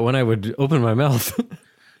choosy about when I would open my mouth.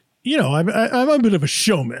 I'm a bit of a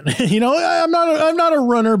showman. I'm not a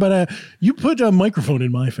runner, but you put a microphone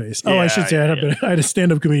in my face. I should say I had a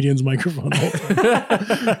stand-up comedian's microphone.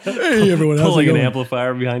 Hey, everyone, how's pulling it an going?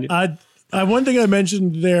 amplifier behind you. One thing I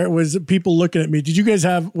mentioned there was people looking at me. Did you guys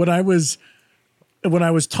have when I was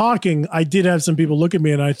talking? I did have some people look at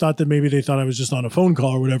me, and I thought that maybe they thought I was just on a phone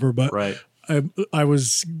call or whatever. But right. I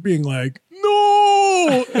was being like,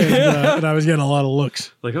 no, and I was getting a lot of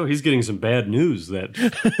looks. Like, oh, he's getting some bad news.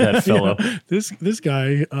 That fellow. This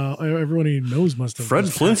guy, everyone he knows must have. Fred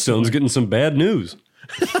Flintstone's getting some bad news.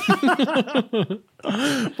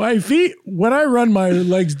 My feet, when I run, my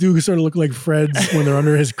legs do sort of look like Fred's when they're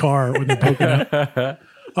under his car when they're poking up.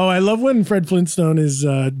 Oh, I love when Fred Flintstone is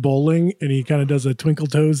bowling and he kind of does a twinkle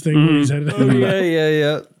toes thing. Where he's headed.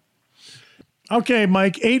 Yeah. Okay,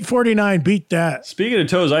 Mike, 8:49, beat that. Speaking of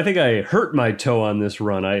toes, I think I hurt my toe on this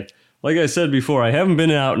run. Like I said before, I haven't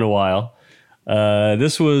been out in a while.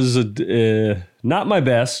 This was not my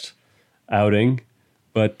best outing,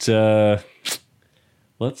 but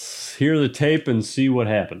let's hear the tape and see what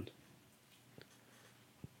happened.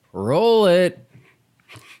 Roll it.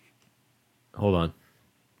 Hold on.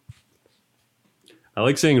 I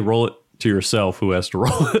like saying roll it to yourself, who has to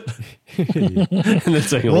roll it. And then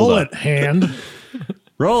saying, roll hold it, on. hand.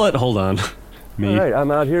 Roll it, hold on. Me. All right,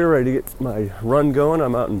 I'm out here ready to get my run going.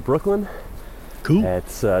 I'm out in Brooklyn. Cool.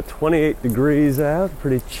 It's 28 degrees out,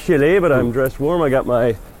 pretty chilly, but I'm dressed warm. I got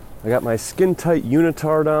my skin tight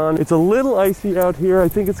unitard on. It's a little icy out here. I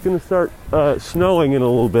think it's going to start snowing in a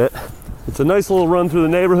little bit. It's a nice little run through the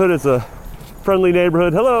neighborhood. It's a friendly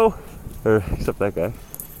neighborhood. Hello, except that guy.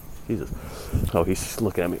 Jesus. Oh, he's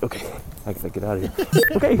looking at me. Okay, I gotta get out of here.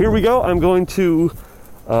 Okay, here we go. I'm going to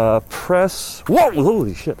press. Whoa!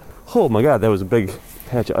 Holy shit! Oh my God, that was a big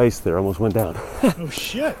patch of ice there. Almost went down. Oh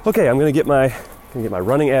shit! Okay, I'm gonna get my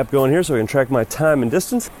running app going here so I can track my time and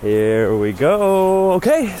distance. Here we go.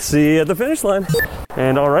 Okay, see you at the finish line.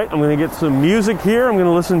 And all right, I'm gonna get some music here. I'm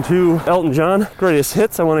gonna listen to Elton John, Greatest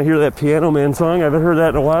Hits. I want to hear that Piano Man song. I haven't heard that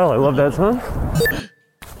in a while. I love that song.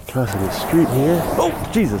 Crossing the street here. Oh,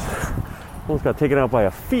 Jesus. Almost got taken out by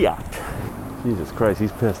a Fiat. Jesus Christ,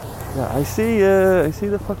 he's pissed. Yeah, I see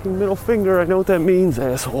the fucking middle finger. I know what that means,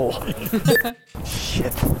 asshole.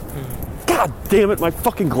 Shit. God God damn it, my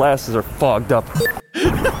fucking glasses are fogged up.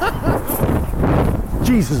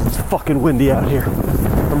 Jesus, it's fucking windy out here.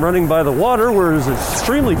 I'm running by the water where it's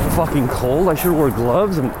extremely fucking cold. I should wear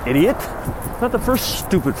gloves, I'm an idiot. Not the first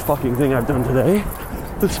stupid fucking thing I've done today.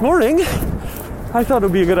 This morning, I thought it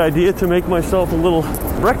would be a good idea to make myself a little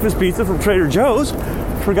breakfast pizza from Trader Joe's.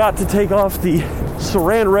 Forgot to take off the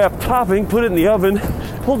saran wrap topping, put it in the oven,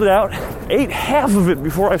 pulled it out, ate half of it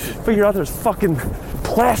before I figured out there's fucking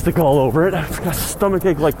plastic all over it. I've got a stomach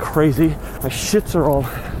ache like crazy. My shits are all...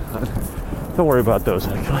 Don't worry about those,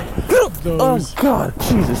 actually. Oh, God.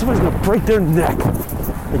 Jesus, somebody's going to break their neck.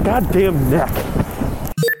 Their goddamn neck.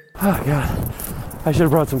 Oh, God. I should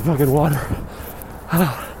have brought some fucking water.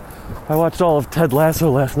 I watched all of Ted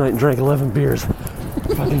Lasso last night and drank 11 beers.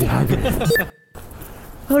 Fucking dehydrated.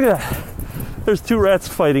 Look at that. There's two rats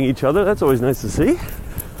fighting each other. That's always nice to see.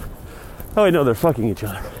 Oh, wait, no, they're fucking each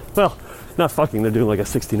other. Well, not fucking, they're doing like a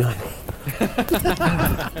 69.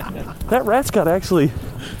 That rat's got actually,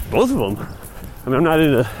 both of them. I mean, I'm not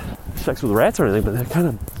into sex with rats or anything, but they're kind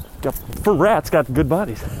of, for rats, got good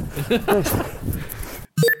bodies. Nice.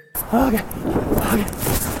 Okay.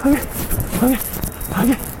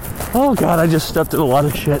 Oh, God, I just stepped in a lot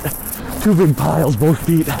of shit. 2 big piles, both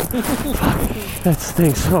feet. Fuck, that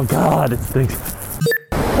stinks. Oh, God, it stinks.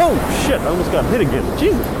 Oh, shit, I almost got hit again.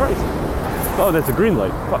 Jesus Christ. Oh, that's a green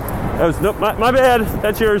light. Fuck. That was, nope, my bad.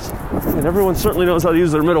 That's yours. And everyone certainly knows how to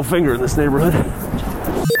use their middle finger in this neighborhood.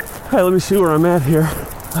 All right, let me see where I'm at here.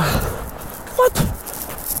 What?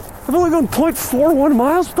 I've only gone 0.41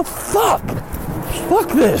 miles? What the fuck? Fuck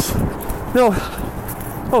this. No.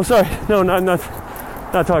 Oh, sorry. No, not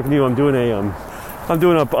talking to you. I'm doing a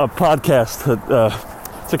podcast.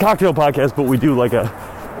 It's a cocktail podcast, but we're doing like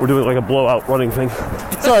a blowout running thing.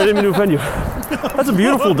 Sorry, I didn't mean to offend you. That's a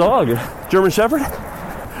beautiful dog. German Shepherd?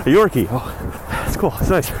 A Yorkie. Oh, it's cool. It's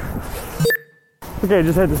nice. Okay, I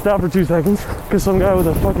just had to stop for 2 seconds because some guy with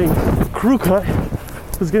a fucking crew cut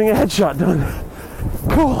was getting a headshot done.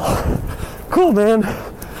 Cool, man.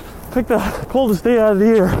 Pick the coldest day out of the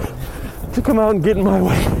year to come out and get in my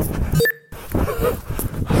way.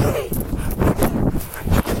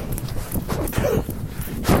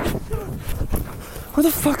 Where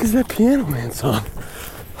the fuck is that Piano Man song?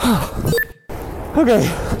 Okay,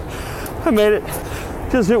 I made it.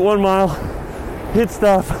 Just hit 1 mile. Hit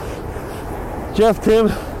stop. Jeff, Tim,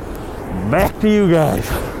 back to you guys.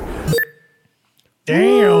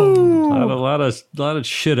 Damn. A lot of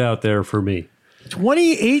shit out there for me.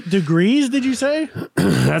 28 degrees, did you say?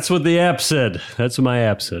 That's what the app said. That's what my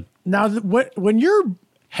app said. Now, when you're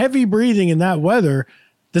heavy breathing in that weather,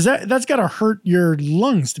 that's got to hurt your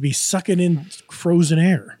lungs to be sucking in frozen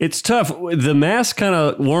air. It's tough. The mask kind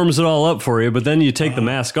of warms it all up for you, but then you take the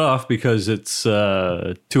mask off because it's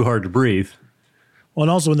too hard to breathe. Well,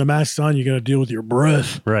 and also when the mask's on, you got to deal with your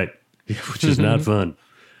breath. Right. Which is not fun.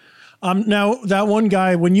 Now, that one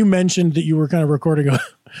guy, when you mentioned that you were kind of recording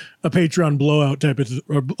a Patreon blowout type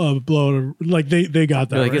of blowout, like they got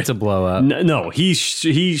that, Like right? it's a blowout. No, he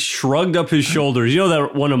shrugged up his shoulders. You know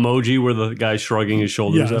that one emoji where the guy's shrugging his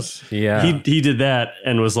shoulders Yes. up? Yeah. He did that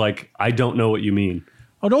and was like, I don't know what you mean.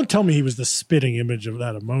 Oh, don't tell me he was the spitting image of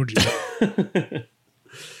that emoji.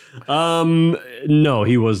 No,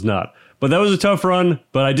 he was not. But that was a tough run,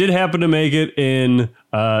 but I did happen to make it in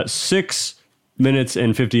 6 minutes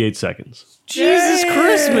and 58 seconds. Jesus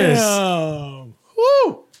Christmas. Oh,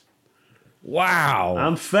 woo! Wow.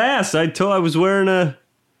 I'm fast. I was wearing a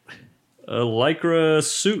lycra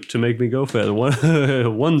suit to make me go fast.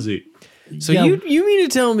 Onesie. So Yeah. you mean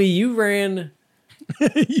to tell me you ran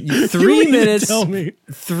You 3 mean to minutes tell me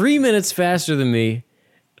 3 minutes faster than me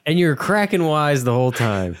and you're cracking wise the whole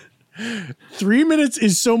time? 3 minutes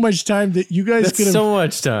is so much time that you guys That's could have. so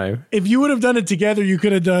much time. If you would have done it together, you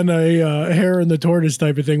could have done a Hare and the Tortoise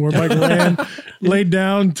type of thing where Mike ran, laid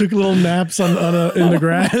down, took little naps in the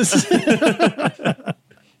grass,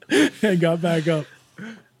 and got back up.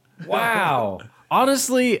 Wow.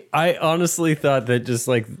 Honestly, I honestly thought that just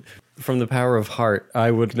like from the power of heart, I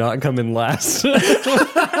would not come in last.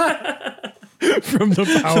 From the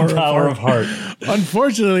power of heart.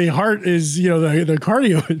 Unfortunately, heart is the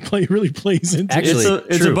cardio really plays into Actually, it.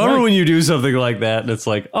 It's a true. bummer when you do something like that and it's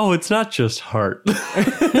like, oh, it's not just heart.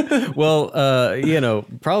 Well,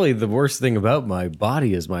 probably the worst thing about my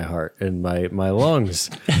body is my heart and my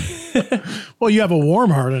lungs. Well, you have a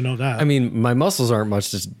warm heart, I know that. I mean, my muscles aren't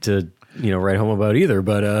much to write home about either,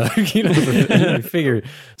 but I figured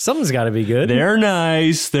something's got to be good. They're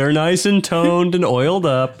nice. They're nice and toned and oiled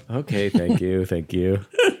up. Okay, thank you.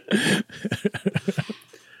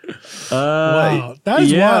 Wow, that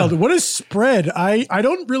is yeah. wild. What a spread. I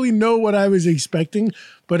don't really know what I was expecting,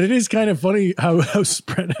 but it is kind of funny how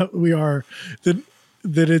spread out we are.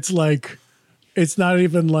 That it's like, it's not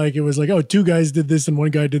even like it was like, oh, two guys did this and one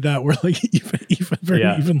guy did that. We're like even very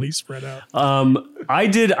evenly spread out. I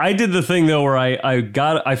did the thing though where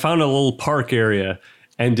I found a little park area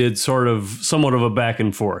and did somewhat of a back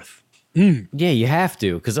and forth. Yeah, you have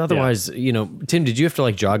to, because otherwise, Tim, did you have to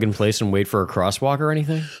like jog in place and wait for a crosswalk or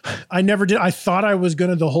anything? I never did. I thought I was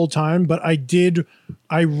gonna the whole time, but I did.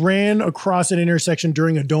 I ran across an intersection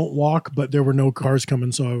during a don't walk, but there were no cars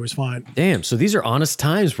coming, so I was fine. Damn, so these are honest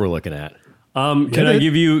times we're looking at. Can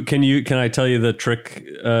I tell you the trick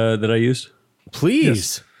that I used? Please.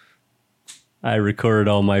 Yes. I recorded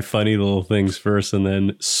all my funny little things first and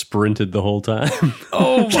then sprinted the whole time.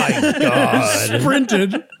 Oh my God.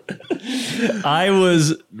 Sprinted. I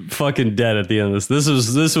was fucking dead at the end of this.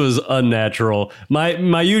 This was unnatural.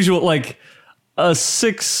 My usual, like, a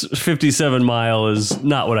 6:57 mile is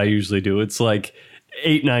not what I usually do. It's like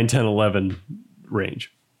 8, 9, 10, 11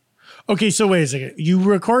 range. Okay, so wait a second. You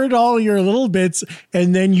recorded all your little bits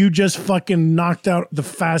and then you just fucking knocked out the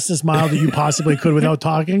fastest mile that you possibly could without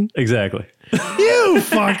talking? Exactly. You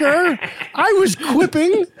fucker. I was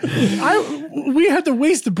quipping. We had to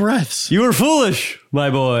waste the breaths. You were foolish, my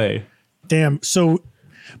boy. Damn. So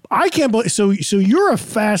I can't believe, so you're a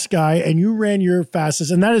fast guy and you ran your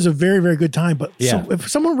fastest and that is a very, very good time. But Yeah. so if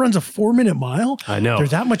someone runs a 4-minute mile, I know. they're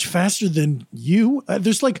that much faster than you.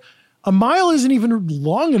 There's like a mile isn't even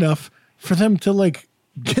long enough for them to like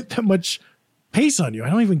get that much pace on you. I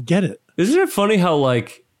don't even get it. Isn't it funny how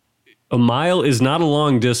like a mile is not a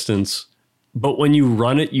long distance, but when you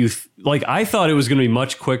run it, like I thought it was going to be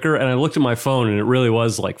much quicker, and I looked at my phone and it really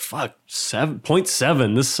was like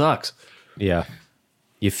 7.7. This sucks. Yeah.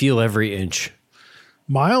 You feel every inch.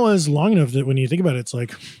 Mile is long enough that when you think about it, it's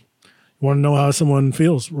like you want to know how someone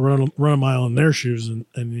feels. Run a mile in their shoes, and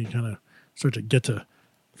you kind of start to get to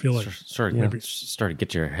feel like Start to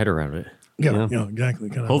get your head around it. yeah, exactly.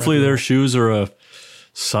 Kind of Hopefully their shoes are a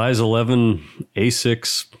size 11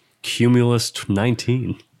 Asics Cumulus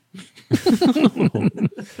 19.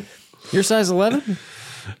 You're size 11?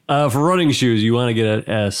 For running shoes, you want to get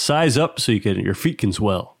a size up so your feet can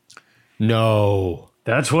swell. No.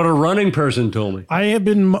 That's what a running person told me. I have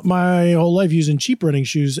been my whole life using cheap running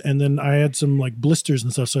shoes, and then I had some like blisters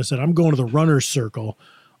and stuff. So I said, I'm going to the runner's circle.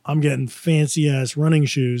 I'm getting fancy ass running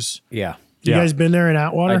shoes. Yeah. You guys been there in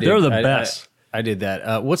Atwater? I did. They're the best. I did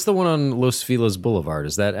that. What's the one on Los Feliz Boulevard?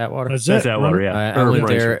 Is that Atwater? That's That's it. Atwater, Run- yeah. I went Running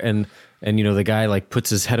there shoes. and the guy like puts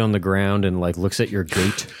his head on the ground and like looks at your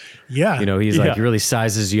gait. Yeah. He's like Yeah. really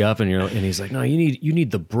sizes you up and he's like, no, you need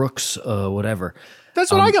the Brooks whatever. That's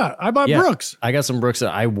what I got. I bought Yeah, Brooks. I got some Brooks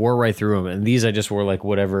that I wore right through them, and these I just wore like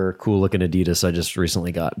whatever cool looking Adidas I just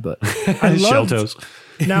recently got. But I Shell loved, toes.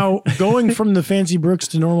 now going from the fancy Brooks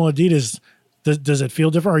to normal Adidas, does it feel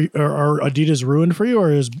different? Are Adidas ruined for you,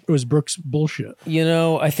 or was Brooks bullshit?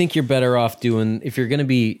 I think you're better off doing if you're gonna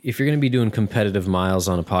be doing competitive miles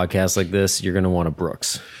on a podcast like this, you're gonna want a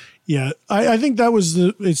Brooks. Yeah, I think that was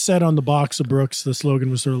it said on the box of Brooks. The slogan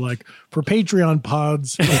was sort of like for Patreon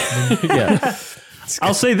pods. Yeah.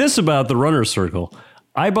 I'll say this about the runner's circle.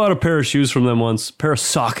 I bought a pair of shoes from them once, a pair of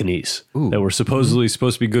Sauconys that were supposedly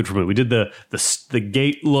supposed to be good for me. We did the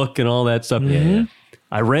gait look and all that stuff. Yeah.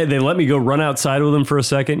 They let me go run outside with them for a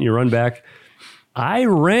second. You run back. I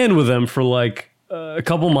ran with them for like a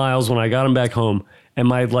couple miles when I got them back home, and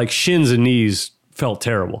my like shins and knees felt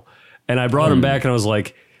terrible. And I brought them back, and I was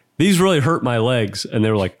like, these really hurt my legs. And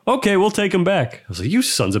they were like, okay, we'll take them back. I was like, you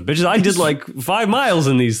sons of bitches. I did like 5 miles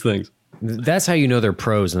in these things. That's how you know they're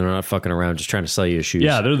pros and they're not fucking around just trying to sell you shoes.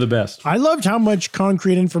 Yeah, they're the best. I loved how much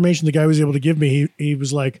concrete information the guy was able to give me. He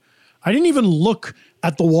was like, I didn't even look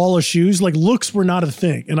at the wall of shoes. Like looks were not a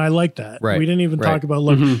thing. And I like that. Right. We didn't even Right. talk about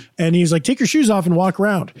look. And he's like, take your shoes off and walk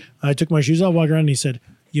around. I took my shoes off, walked around, and he said,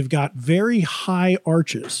 you've got very high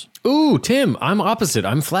arches. Ooh, Tim, I'm opposite.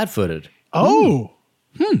 I'm flat-footed. Oh.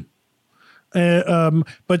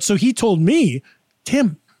 But so he told me,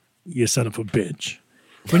 Tim, you son of a bitch.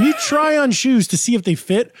 When you try on shoes to see if they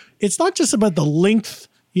fit, it's not just about the length.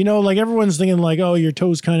 Like everyone's thinking like, oh, your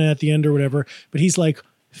toe's kind of at the end or whatever. But he's like,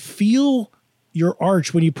 feel your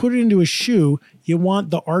arch. When you put it into a shoe, you want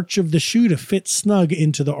the arch of the shoe to fit snug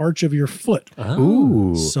into the arch of your foot.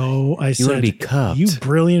 Ooh. So I said, wanna be cupped. you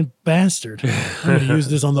brilliant bastard. I'm going to use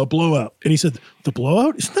this on the blowout. And he said, the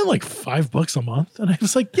blowout? Isn't that like $5 a month? And I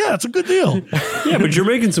was like, yeah, it's a good deal. Yeah, but you're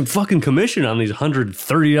making some fucking commission on these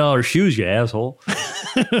 $130 shoes, you asshole.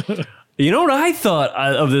 You know what I thought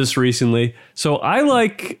of this recently? So I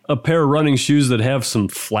like a pair of running shoes that have some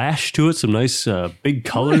flash to it, some nice big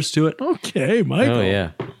colors to it. Okay, Michael. Oh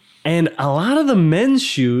yeah. And a lot of the men's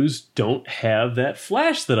shoes don't have that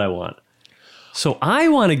flash that I want. So I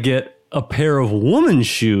want to get a pair of women's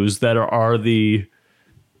shoes that are the...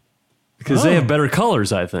 Because they have better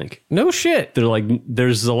colors, I think. No shit. They're like,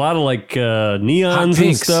 there's a lot of like neons and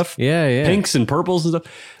pinks. stuff. Yeah, yeah. Pinks and purples and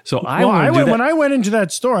stuff. So I Well, want to do that. when I went into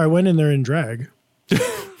that store, I went in there in drag.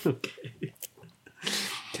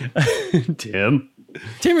 Tim.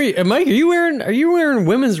 Tim, Mike, are you wearing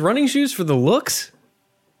women's running shoes for the looks?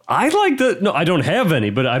 I like the... No, I don't have any,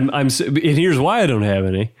 but and here's why I don't have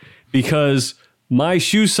any. Because my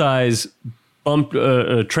shoe size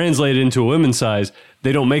translated into a women's size,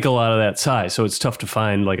 they don't make a lot of that size. So it's tough to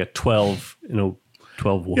find like a 12 woman.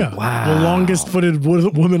 Yeah. Wow. The longest footed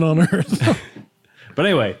woman on earth. But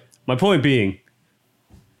anyway, my point being,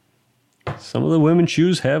 some of the women's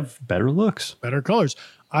shoes have better looks. Better colors.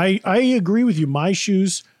 I agree with you. My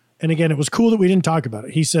shoes, and again, it was cool that we didn't talk about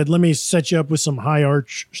it. He said, let me set you up with some high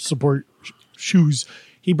arch support shoes.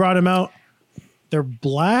 He brought them out. They're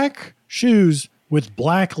black shoes with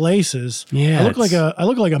black laces. Yeah, I look like a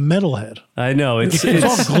metalhead. I know. It's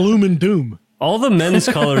all gloom and doom. All the men's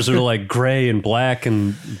colors are like gray and black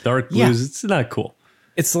and dark blues. Yeah. It's not cool.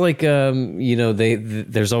 It's like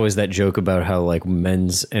there's always that joke about how like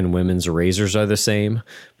men's and women's razors are the same,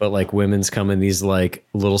 but like women's come in these like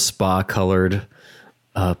little spa colored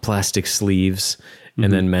plastic sleeves,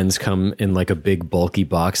 and then men's come in like a big bulky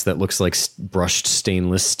box that looks like brushed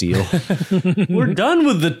stainless steel. We're done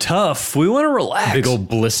with the tough. We want to relax. Big old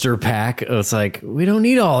blister pack. It's like, we don't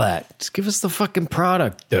need all that. Just give us the fucking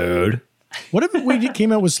product, dude. What if we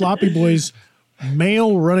came out with Sloppy Boys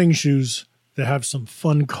male running shoes that have some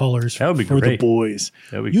fun colors That would be for great. the boys?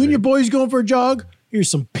 That would be You and great. your boys going for a jog? Here's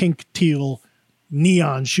some pink, teal,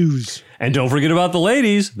 neon shoes. And don't forget about the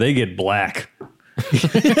ladies. They get black.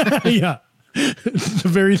 Yeah. The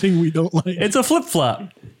very thing we don't like. It's a flip-flop.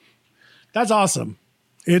 That's awesome.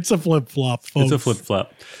 It's a flip-flop, folks. It's a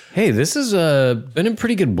flip-flop. Hey, this has been a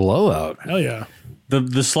pretty good blowout. Hell yeah.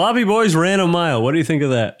 The Sloppy Boys ran a mile. What do you think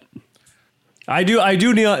of that? I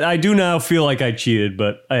do now feel like I cheated,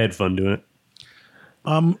 but I had fun doing it.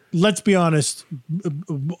 Let's be honest.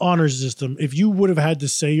 Honor system. If you would have had to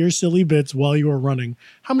say your silly bits while you were running,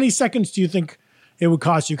 how many seconds do you think it would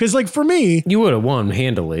cost you? Because like for me, You would have won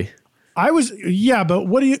handily. but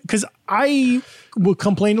what do you, because I would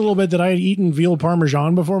complain a little bit that I had eaten veal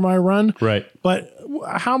parmesan before my run. Right. But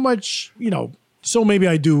how much, so maybe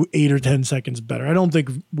I do 8 or 10 seconds better. I don't think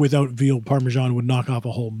without veal parmesan would knock off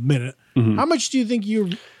a whole minute. How much do you think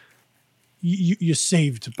you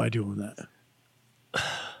saved by doing that?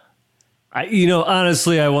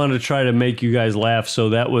 Honestly, I wanted to try to make you guys laugh.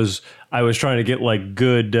 So I was trying to get like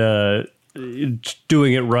good,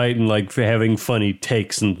 doing it right and like having funny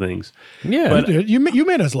takes and things. Yeah. But You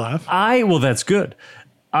made us laugh. well, that's good.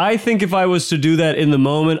 I think if I was to do that in the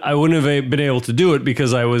moment, I wouldn't have been able to do it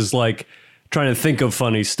because I was like trying to think of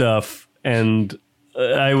funny stuff, and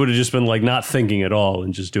I would have just been like not thinking at all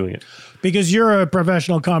and just doing it. Because you're a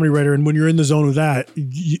professional comedy writer, and when you're in the zone of that,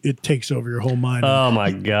 it takes over your whole mind. Oh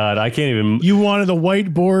my God, I can't even. You wanted the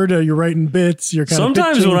whiteboard, you're writing bits, you're kind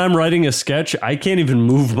Sometimes of when I'm writing a sketch, I can't even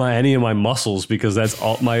move any of my muscles because that's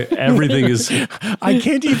all everything is. I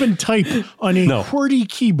can't even type on a No. QWERTY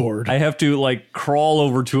keyboard. I have to like crawl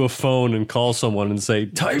over to a phone and call someone and say,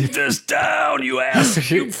 "Type this down, you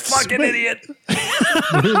ass, you fucking idiot."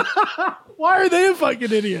 Why are they a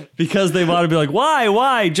fucking idiot? Because they want to be like,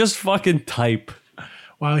 why? Just fucking type.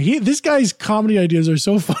 Wow, this guy's comedy ideas are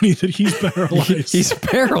so funny that he's paralyzed. He's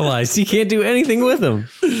paralyzed. He can't do anything with them.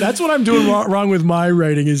 That's what I'm doing wrong with my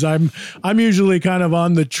writing. Is I'm usually kind of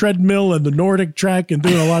on the treadmill and the Nordic track and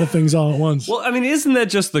doing a lot of things all at once. Well, I mean, isn't that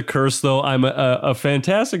just the curse, though? I'm a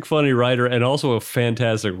fantastic, funny writer and also a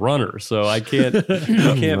fantastic runner, so I can't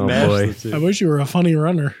match boy. the two. I wish you were a funny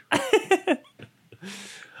runner.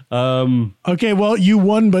 Okay, well, you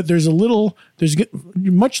won, but there's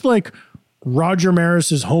much like Roger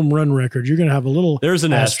Maris's home run record. You're going to have a little There's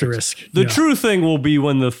an asterisk. The Yeah. true thing will be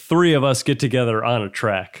when the three of us get together on a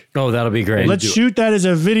track. Oh, that'll be great. Let's shoot that as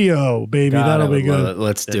a video, baby. God, I That'll be would love good. it.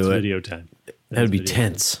 Let's That's do it. video time. That'd be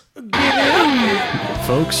tense.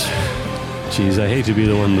 Folks, geez, I hate to be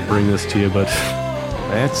the one to bring this to you, but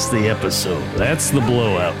that's the episode. That's the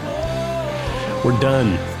blowout. We're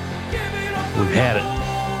done. We've had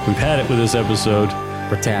it. We've had it with this episode.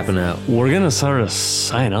 We're tapping out. We're going to sort of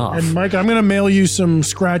sign off. And Mike, I'm going to mail you some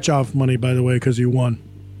scratch off money, by the way, because you won.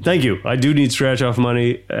 Thank you. I do need scratch off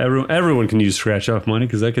money. Everyone can use scratch off money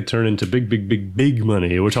because that could turn into big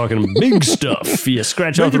money. We're talking big stuff. You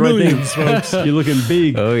scratch off the right millions, thing, folks. you're looking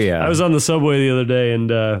big. Oh, yeah. I was on the subway the other day,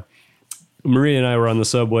 and Maria and I were on the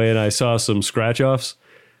subway, and I saw some scratch offs,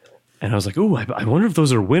 and I was like, "Ooh, I wonder if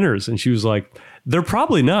those are winners." And she was like, "They're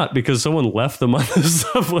probably not because someone left them on the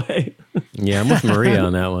subway." Yeah, I'm with Maria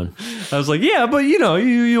on that one. I was like, "Yeah, but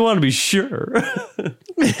you want to be sure."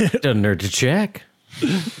 Doesn't hurt to check.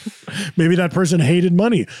 Maybe that person hated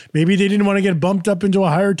money. Maybe they didn't want to get bumped up into a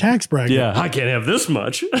higher tax bracket. Yeah, I can't have this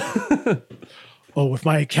much. Oh, if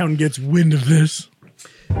my accountant gets wind of this.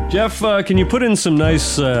 Jeff, can you put in some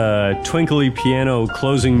nice twinkly piano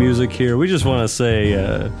closing music here? We just want to say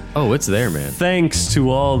Oh, it's there, man. thanks to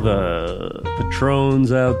all the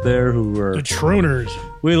patrons out there who are. The Troners.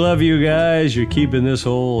 We love you guys. You're keeping this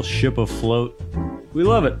whole ship afloat. We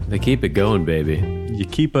love it. They keep it going, baby. You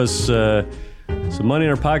keep us some money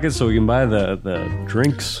in our pockets so we can buy the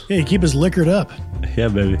drinks. Yeah, you keep us liquored up. Yeah,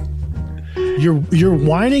 baby. You're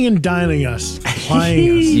whining and dining us,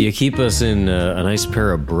 plying us. You keep us in a nice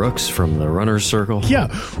pair of Brooks from the Runner's Circle. Yeah,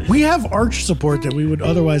 we have arch support that we would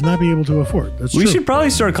otherwise not be able to afford. That's We true. should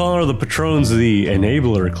probably start calling the patrons the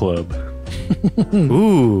Enabler Club.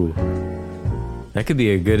 Ooh, that could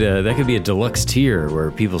be a good. That could be a deluxe tier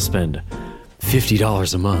where people spend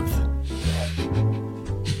 $50 a month.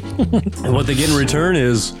 And what they get in return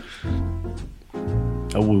is.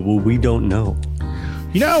 We don't know.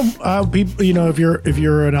 You know, people. You know, if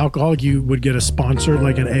you're an alcoholic, you would get a sponsor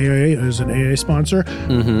like an AA as an AA sponsor.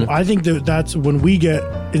 I think that's when we get,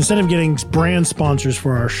 instead of getting brand sponsors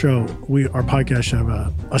for our show, our podcast should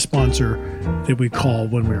have a sponsor that we call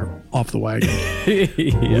when we're off the wagon.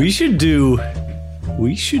 We should do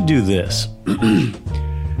this.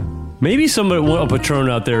 Maybe a patron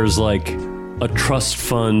out there is like a trust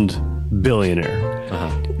fund billionaire.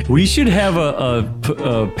 We should have a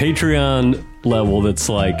Patreon level that's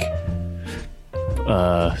like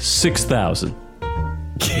 6,000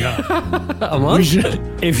 A month? We should.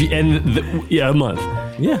 a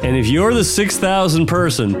month. Yeah. And if you're the 6,000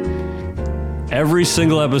 person, every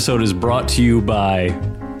single episode is brought to you by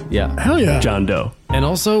Yeah. Hell yeah. John Doe. And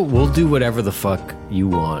also, we'll do whatever the fuck you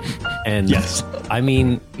want. And Yes. I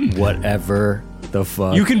mean, whatever the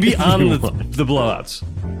fuck You can be on you the want. blowouts.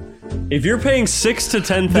 If you're paying 6,000 to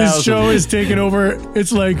 10,000, This show is taken over.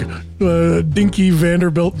 It's like Dinky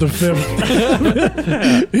Vanderbilt the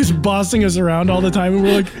Fifth. He's bossing us around all the time, and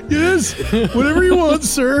we're like, "Yes, whatever you want,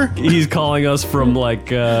 sir." he's calling us from like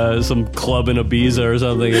some club in Ibiza or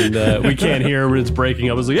something, and we can't hear when it's breaking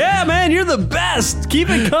up. It's like, yeah, man, you're the best. Keep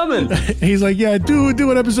it coming. He's like, "Yeah, do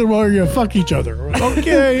an episode where you fuck each other." We're like,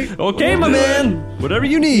 okay, Okay, my man. Whatever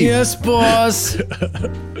you need. Yes, boss.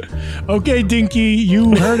 okay, Dinky,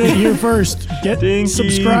 you heard it here first. Get Dinky.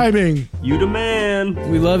 subscribing. You the man.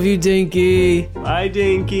 We love you, Dinky. Bye,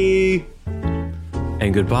 Dinky.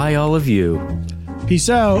 And goodbye, all of you. Peace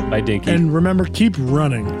out. Bye, Dinky. And remember, keep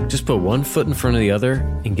running. Just put one foot in front of the other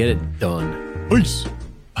and get it done. Peace.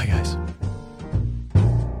 Bye, guys.